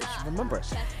wrong message. Remember,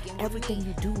 everything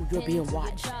you do, you're being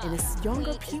watched. And it's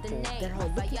younger people that are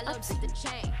looking up to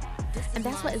you. And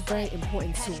that's why it's very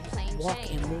important to walk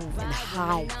and move in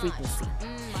high frequency.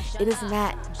 It is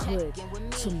not good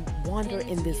to wander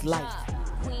in this life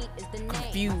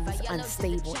confused,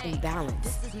 unstable,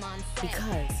 imbalanced,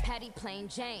 because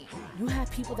you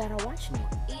have people that are watching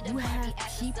you. You have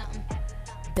people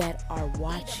that are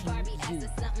watching you,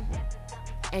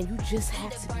 and you just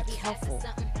have to be careful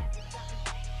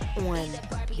on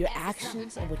your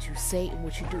actions and what you say and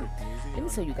what you do. Let me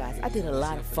tell you guys, I did a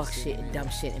lot of fuck shit and dumb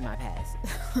shit in my past.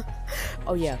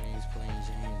 Oh yeah.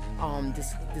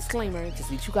 Disclaimer, just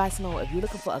let you guys know, if you're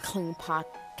looking for a clean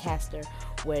podcaster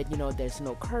where, there's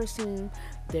no cursing,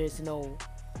 there's no,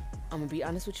 I'm gonna be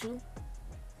honest with you,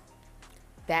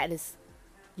 that is,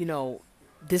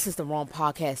 this is the wrong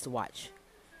podcast to watch,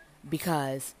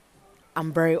 because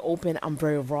I'm very open, I'm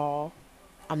very raw.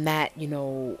 I'm not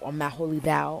holy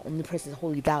thou. Only person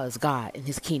holy thou is God and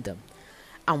his kingdom.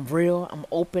 I'm real, I'm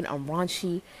open, I'm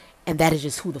raunchy, and that is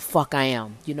just who the fuck I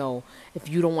am. If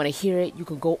you don't want to hear it, you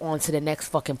can go on to the next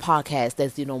fucking podcast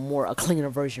that's, more a cleaner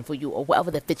version for you, or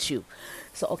whatever that fits you.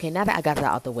 So, okay, now that I got that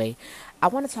out the way, I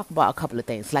want to talk about a couple of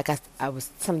things. Like I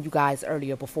was telling you guys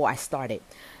earlier before I started.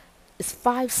 It's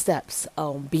 5 steps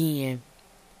of being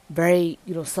very,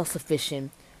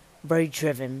 self-sufficient, very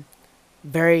driven,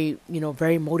 very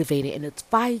motivated, and it's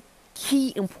 5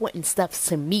 key important steps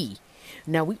to me.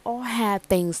 Now, we all have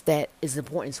things that is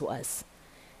important to us,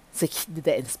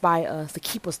 that inspire us, to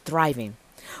keep us thriving.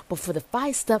 But for the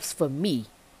 5 steps for me,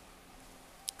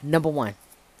 number 1,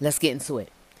 let's get into it.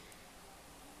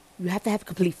 You have to have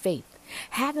complete faith.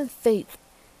 Having faith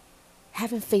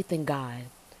in God,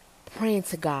 praying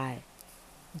to God,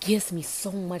 gives me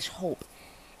so much hope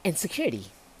and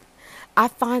security. I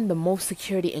find the most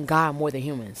security in God more than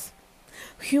humans.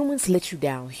 Humans let you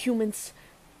down. Humans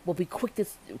will be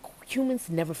humans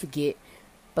never forget,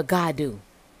 but God do.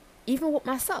 Even with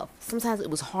myself, sometimes it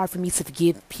was hard for me to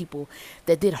forgive people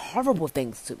that did horrible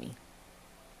things to me.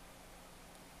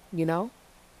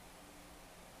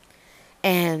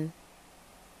 And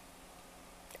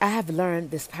I have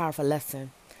learned this powerful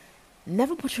lesson.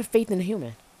 Never put your faith in a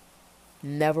human.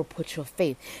 Never put your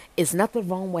faith. It's nothing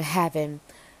wrong with having,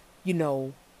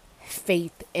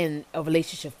 faith in a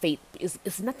relationship. Faith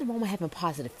it's nothing wrong with having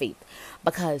positive faith,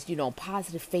 because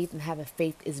positive faith and having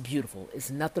faith is beautiful. It's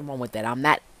nothing wrong with that. I'm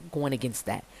not going against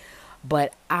that,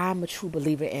 but I'm a true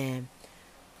believer in,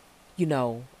 I'm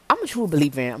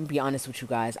gonna be honest with you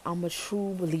guys, I'm a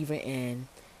true believer in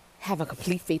having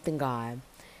complete faith in God.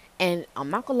 And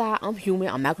I'm not gonna lie, I'm human.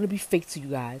 I'm not gonna be fake to you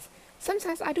guys.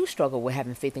 Sometimes I do struggle with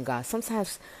having faith in God.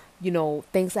 Sometimes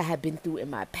things I have been through in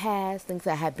my past, things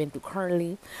I have been through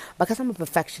currently, because I'm a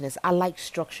perfectionist. I like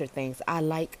structured things. I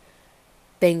like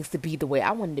things to be the way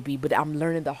I want it to be, but I'm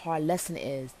learning the hard lesson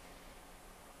is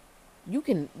you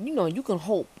can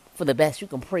hope for the best. You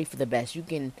can pray for the best. You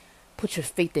can put your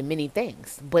faith in many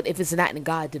things. But if it's not in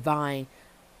God's divine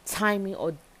timing,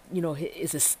 or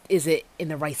is it in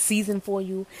the right season for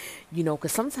you?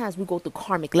 Because sometimes we go through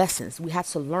karmic lessons. We have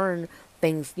to learn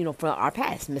things, from our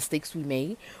past mistakes we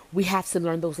made. We have to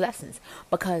learn those lessons,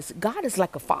 because God is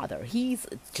like a father. He's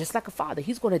just like a father.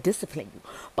 He's going to discipline you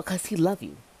because he loves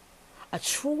you. A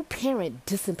true parent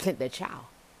disciplines their child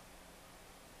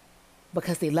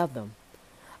because they love them.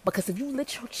 Because if you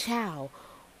let your child,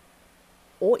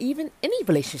 or even any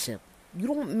relationship, you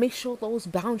don't make sure those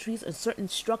boundaries and certain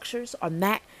structures are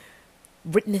not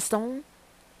written in stone,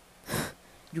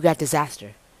 you got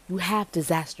disaster. You have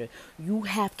disaster. You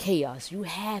have chaos. You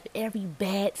have every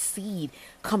bad seed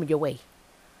coming your way.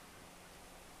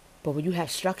 But when you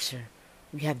have structure,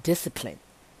 you have discipline,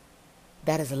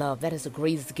 that is love. That is the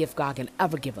greatest gift God can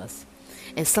ever give us.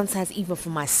 And sometimes even for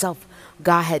myself,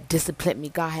 God had disciplined me.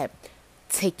 God had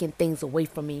taken things away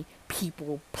from me,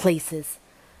 people, places.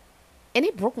 And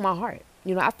it broke my heart.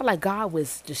 I feel like God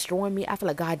was destroying me. I feel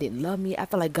like God didn't love me. I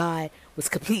feel like God was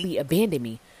completely abandoning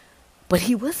me. But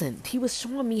he wasn't. He was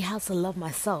showing me how to love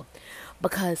myself.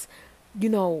 Because,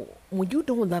 when you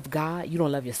don't love God, you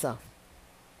don't love yourself.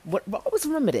 But always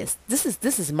remember this.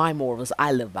 This is my morals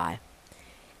I live by.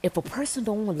 If a person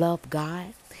don't love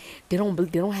God, they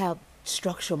don't have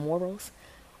structured morals,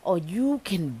 or you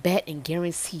can bet and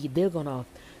guarantee they're gonna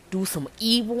do some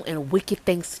evil and wicked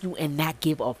things to you and not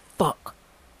give a fuck,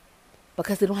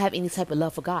 because they don't have any type of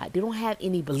love for God. They don't have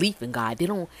any belief in God. They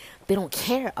don't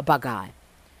care about God.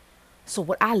 So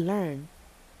what I learned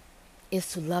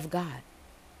is to love God.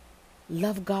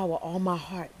 Love God with all my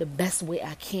heart, the best way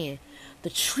I can. To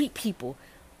treat people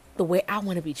the way I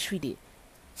want to be treated.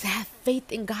 To have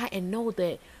faith in God and know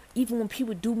that even when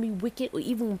people do me wicked, or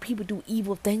even when people do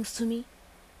evil things to me,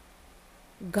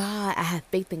 God, I have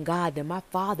faith in God that my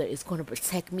Father is going to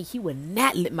protect me. He will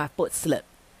not let my foot slip.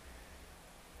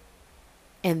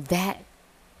 And that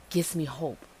gives me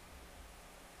hope.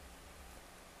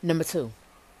 Number 2,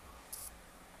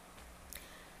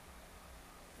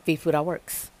 faith without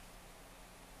works.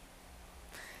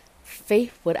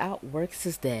 Faith without works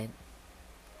is dead.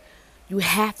 You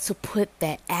have to put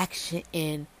that action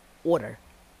in order.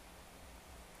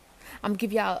 I'm going to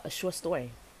give y'all a short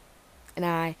story. And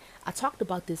I talked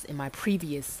about this in my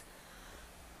previous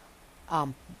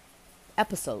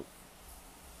episode.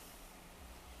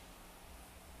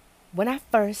 When I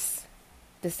first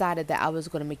decided that I was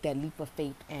going to make that leap of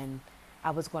faith, and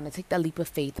I was going to take that leap of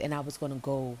faith, and I was going to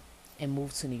go and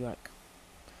move to New York,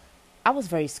 I was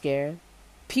very scared.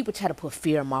 People try to put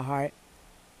fear in my heart.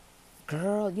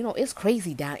 Girl, it's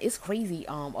crazy it's crazy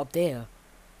up there.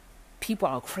 People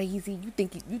are crazy. You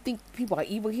think people are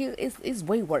evil here? It's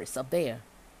way worse up there.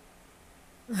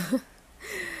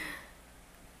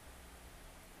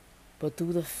 But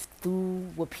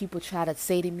through what people try to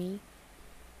say to me,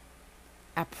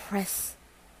 I press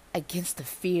against the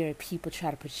fear people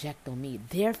try to project on me.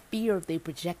 Their fear they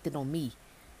projected on me,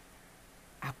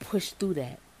 I pushed through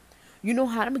that. You know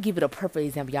how? I'm gonna give it a perfect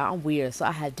example, y'all. I'm weird, so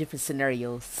I have different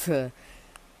scenarios to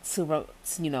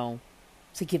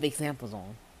give examples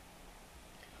on.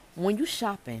 When you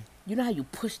shopping, you know how you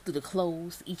push through the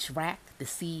clothes, each rack, to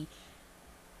see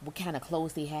what kind of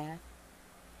clothes they have?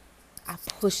 I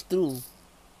push through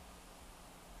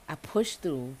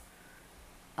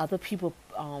other people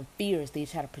fears they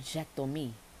try to project on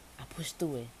me. I pushed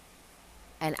through it.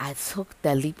 And I took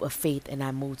that leap of faith and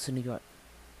I moved to New York.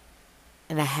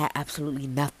 And I had absolutely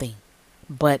nothing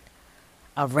but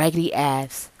a raggedy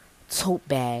ass tote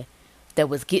bag that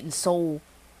was getting so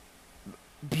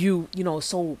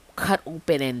so cut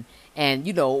open, and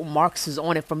marks is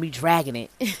on it from me dragging it.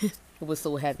 It was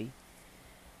so heavy.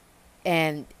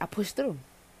 And I pushed through.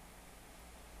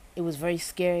 It was very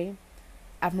scary.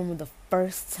 I remember the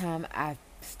first time I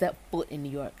stepped foot in New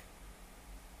York.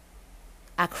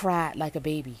 I cried like a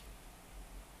baby.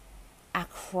 I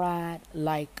cried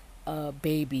like a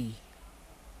baby.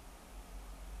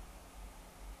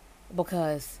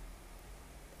 Because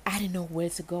I didn't know where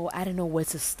to go. I didn't know where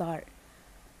to start.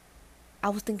 I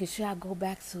was thinking, should I go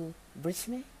back to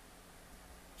Richmond?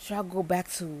 Should I go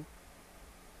back to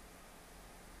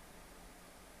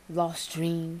lost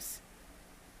dreams,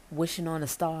 wishing on a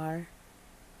star,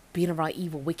 being around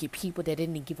evil, wicked people that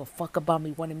didn't give a fuck about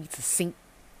me, wanted me to sink,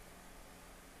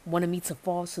 wanted me to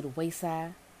fall to the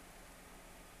wayside?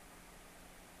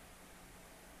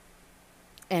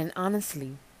 And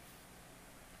honestly,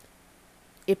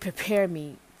 it prepared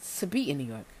me to be in New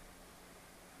York.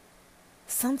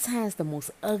 Sometimes the most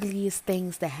ugliest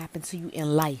things that happen to you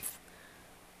in life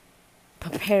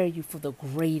prepare you for the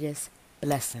greatest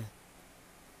blessing.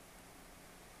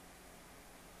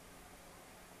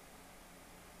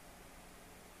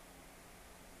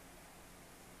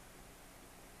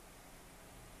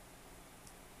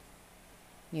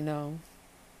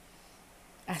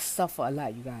 I suffer a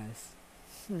lot, you guys.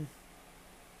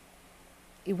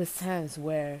 It was times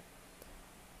where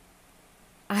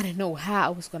I didn't know how I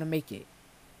was going to make it.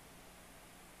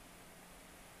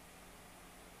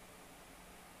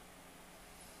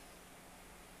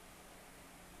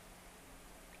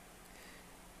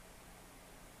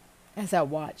 As I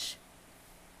watch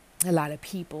a lot of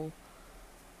people,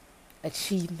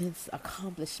 achievements,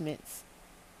 accomplishments,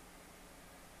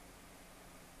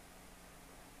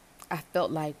 I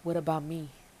felt like, what about me?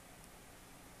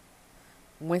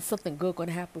 When's something good going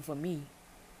to happen for me?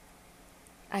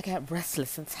 I got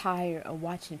restless and tired of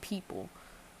watching people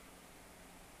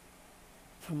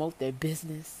promote their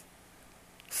business,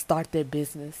 start their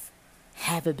business,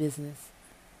 have a business,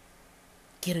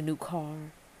 get a new car,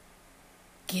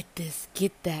 get this,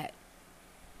 get that.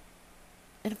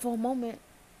 And for a moment,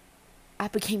 I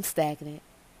became stagnant,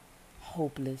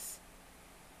 hopeless,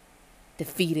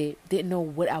 defeated, didn't know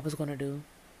what I was going to do.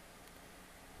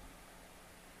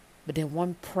 But then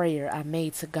one prayer I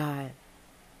made to God,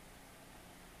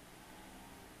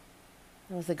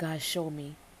 I was like, God, show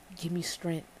me, give me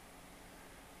strength.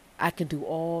 I can do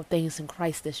all things in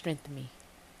Christ that strengthen me.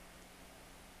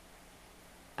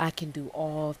 I can do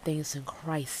all things in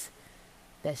Christ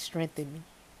that strengthen me.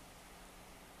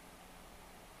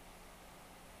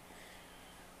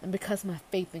 And because my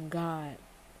faith in God,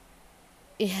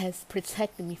 it has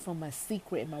protected me from my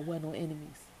secret and my well-known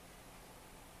enemies.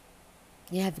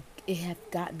 It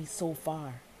have gotten me so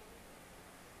far.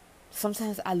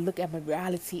 Sometimes I look at my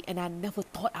reality and I never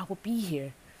thought I would be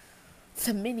here.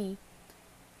 To many,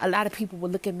 a lot of people will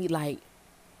look at me like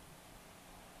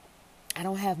I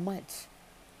don't have much.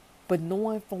 But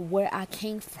knowing from where I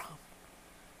came from,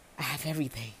 I have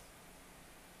everything.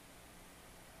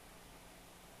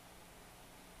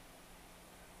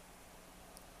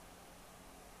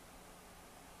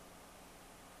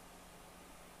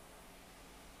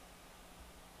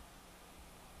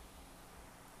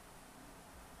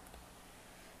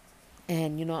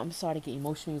 And I'm sorry to get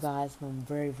emotional, you guys, but I'm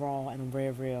very raw and I'm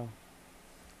very real.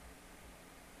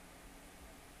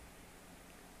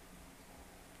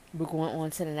 We're going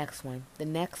on to the next one. The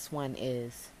next one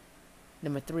is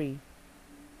number 3.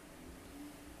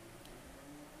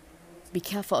 Be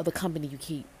careful of the company you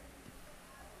keep.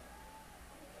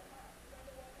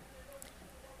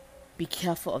 Be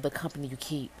careful of the company you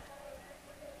keep.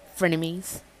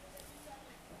 Frenemies.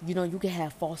 You can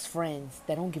have false friends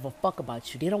that don't give a fuck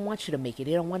about you. They don't want you to make it.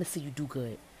 They don't want to see you do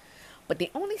good. But they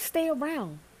only stay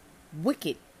around.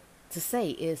 Wicked to say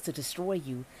is to destroy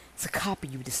you, to copy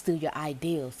you, to steal your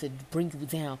ideals, to bring you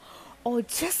down. Or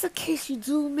just in case you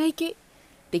do make it,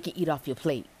 they can eat off your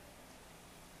plate.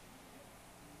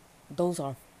 Those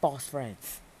are false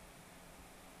friends.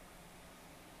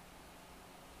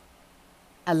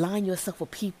 Align yourself with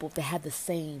people that have the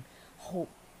same hope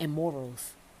and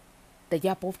morals, that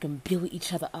y'all both can build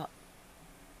each other up.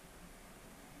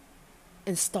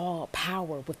 Install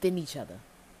power within each other.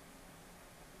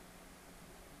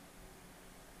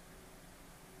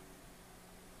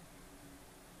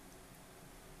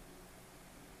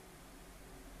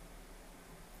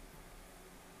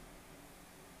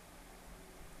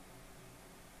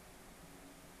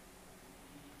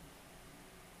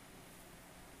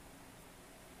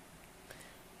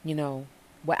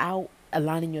 Without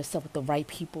aligning yourself with the right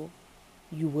people,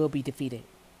 you will be defeated.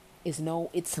 It's no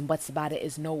it's and buts about it.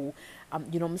 It's no, I'm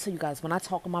gonna tell you guys, when I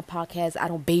talk on my podcast, I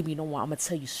don't baby no one. I'm gonna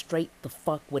tell you straight the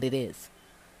fuck what it is.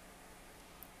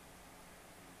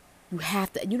 You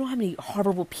have to, how many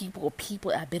horrible people or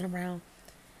people I've been around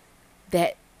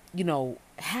that,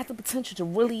 had the potential to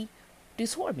really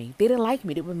destroy me. They didn't like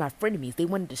me. They were my frenemies. They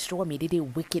wanted to destroy me. They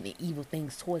did wicked and evil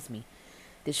things towards me.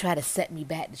 They try to set me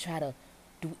back. They try to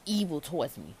do evil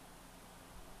towards me.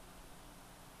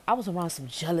 I was around some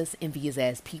jealous, envious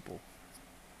ass people.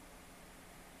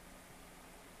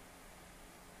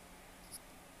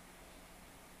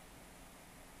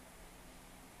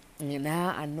 And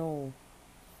now I know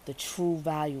the true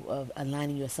value of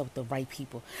aligning yourself with the right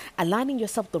people. Aligning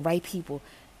yourself with the right people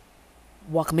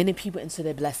walk many people into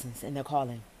their blessings and their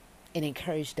calling and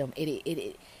encourage them.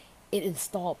 It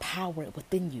installed power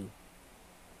within you.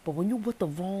 But when you're with the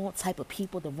wrong type of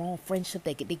people, the wrong friendship,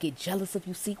 they get jealous of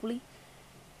you secretly,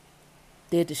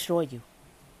 they'll destroy you.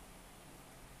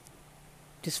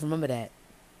 Just remember that.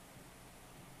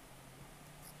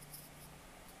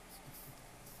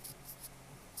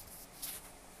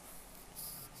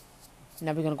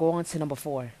 Now we're going to go on to number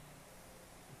 4.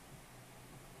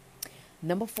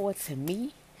 Number 4 to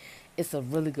me is a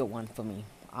really good one for me.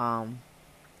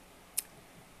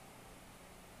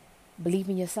 Believe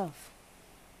in yourself.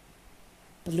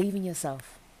 Believe in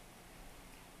yourself.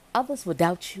 Others will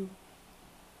doubt you.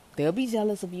 They'll be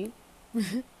jealous of you.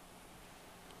 And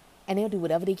they'll do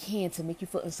whatever they can to make you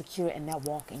feel insecure and not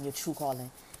walk in your true calling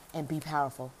and be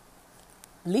powerful.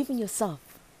 Believe in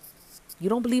yourself. You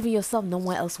don't believe in yourself, no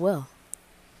one else will.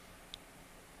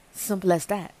 Simple as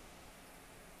that.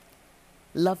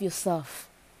 Love yourself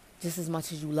just as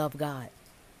much as you love God.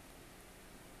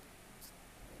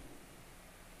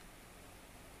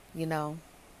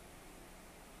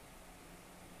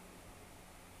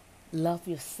 Love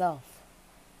yourself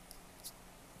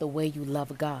the way you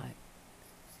love God.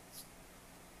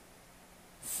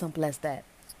 Simple as that.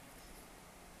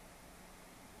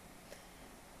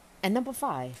 And number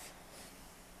 5,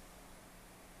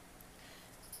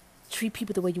 treat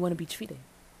people the way you want to be treated.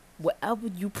 Whatever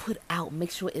you put out,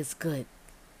 make sure it's good.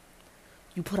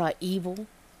 You put out evil,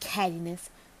 cattiness,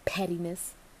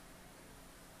 pettiness,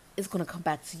 it's going to come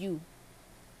back to you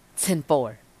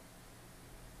tenfold.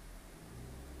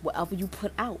 Whatever you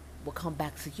put out will come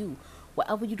back to you.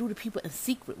 Whatever you do to people in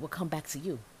secret will come back to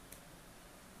you.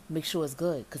 Make sure it's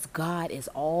good, because God is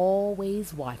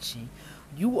always watching.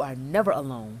 You are never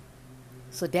alone.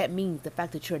 So that means the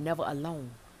fact that you're never alone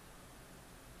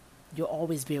you're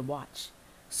always being watched.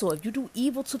 So if you do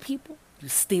evil to people, you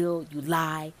steal, you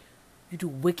lie, you do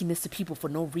wickedness to people for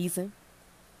no reason,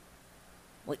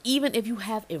 well, even if you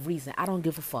have a reason, I don't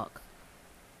give a fuck.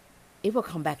 It will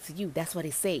come back to you. That's what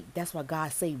they say. That's why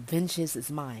God say, vengeance is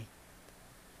mine.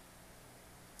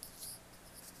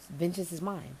 Vengeance is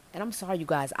mine. And I'm sorry, you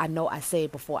guys. I know I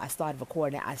said before I started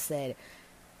recording, I said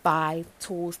 5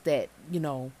 tools that,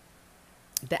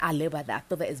 that I live by, that I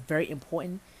feel that is very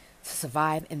important to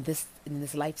survive in this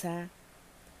lifetime.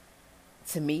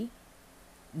 To me,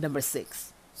 number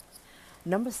 6.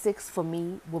 Number 6 for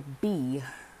me would be,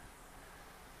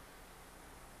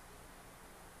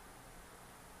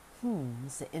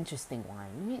 it's an interesting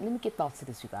one. Let me get thoughts to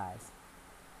this, you guys.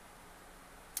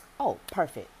 Oh,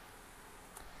 perfect.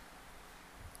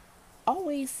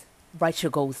 Always write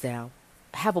your goals down.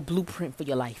 Have a blueprint for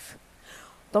your life.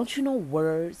 Don't you know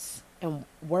words and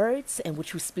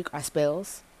which you speak are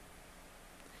spells?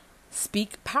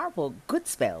 Speak powerful, good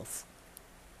spells.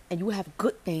 And you will have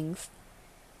good things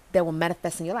that will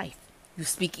manifest in your life. You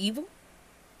speak evil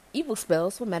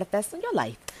spells will manifest in your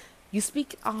life. You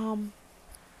speak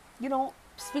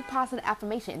speak positive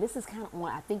affirmation. And this is kind of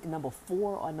on, I think, number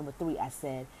 4 or number 3. I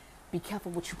said, be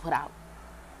careful what you put out.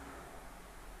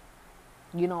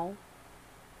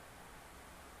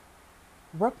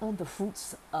 Work on the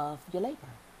fruits of your labor.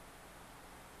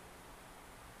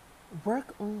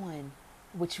 Work on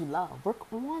what you love.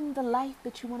 Work on the life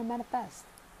that you want to manifest.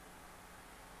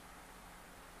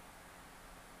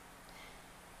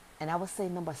 And I would say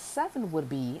number 7 would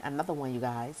be another one, you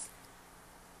guys.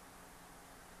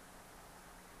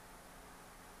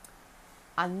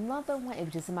 Another one, it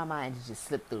was just in my mind, it just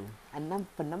slipped through.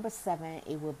 For number 7,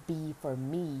 it would be, for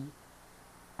me,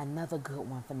 another good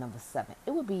one for number 7.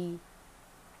 It would be,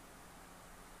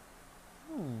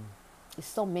 it's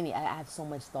so many. I have so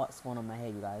much thoughts going on in my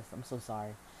head, you guys. I'm so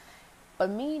sorry.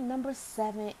 But me, number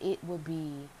 7, it would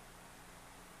be,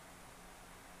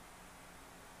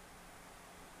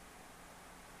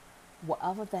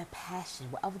 whatever that passion,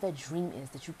 whatever that dream is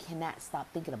that you cannot stop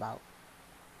thinking about,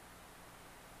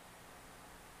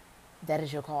 that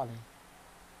is your calling.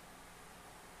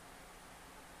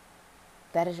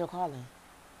 That is your calling.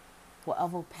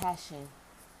 Whatever passion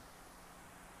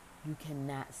you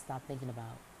cannot stop thinking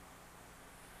about,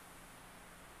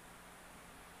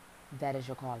 that is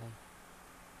your calling.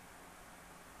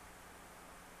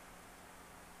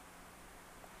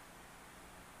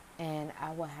 And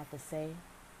I will have to say,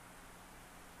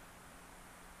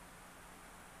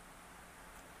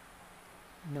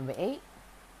 number 8,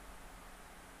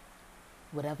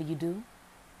 whatever you do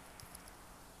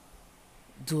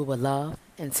it with love,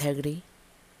 integrity,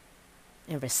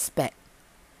 and respect.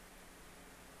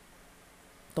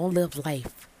 Don't live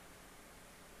life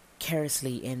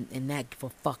carelessly and not give a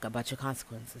fuck about your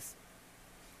consequences.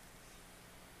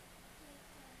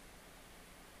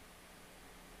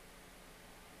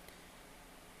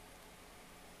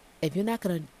 If you're not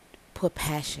going to put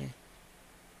passion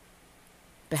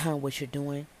behind what you're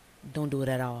doing, don't do it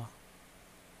at all.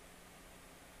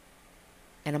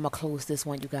 And I'm going to close this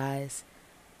one, you guys.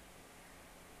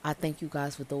 I thank you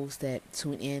guys for those that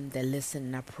tune in, that listen,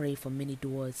 and I pray for many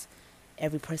doors.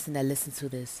 Every person that listens to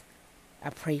this,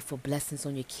 I pray for blessings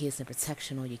on your kids and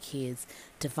protection on your kids,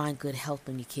 divine good health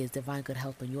on your kids, divine good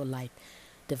health on your life,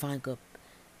 divine good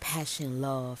passion,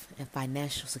 love, and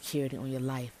financial security on your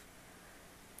life.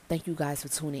 Thank you guys for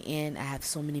tuning in. I have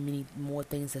so many more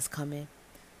things that's coming.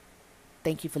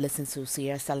 Thank you for listening to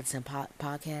Sierra Salatin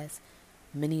Podcast.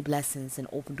 Many blessings and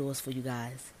open doors for you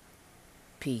guys.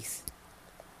 Peace.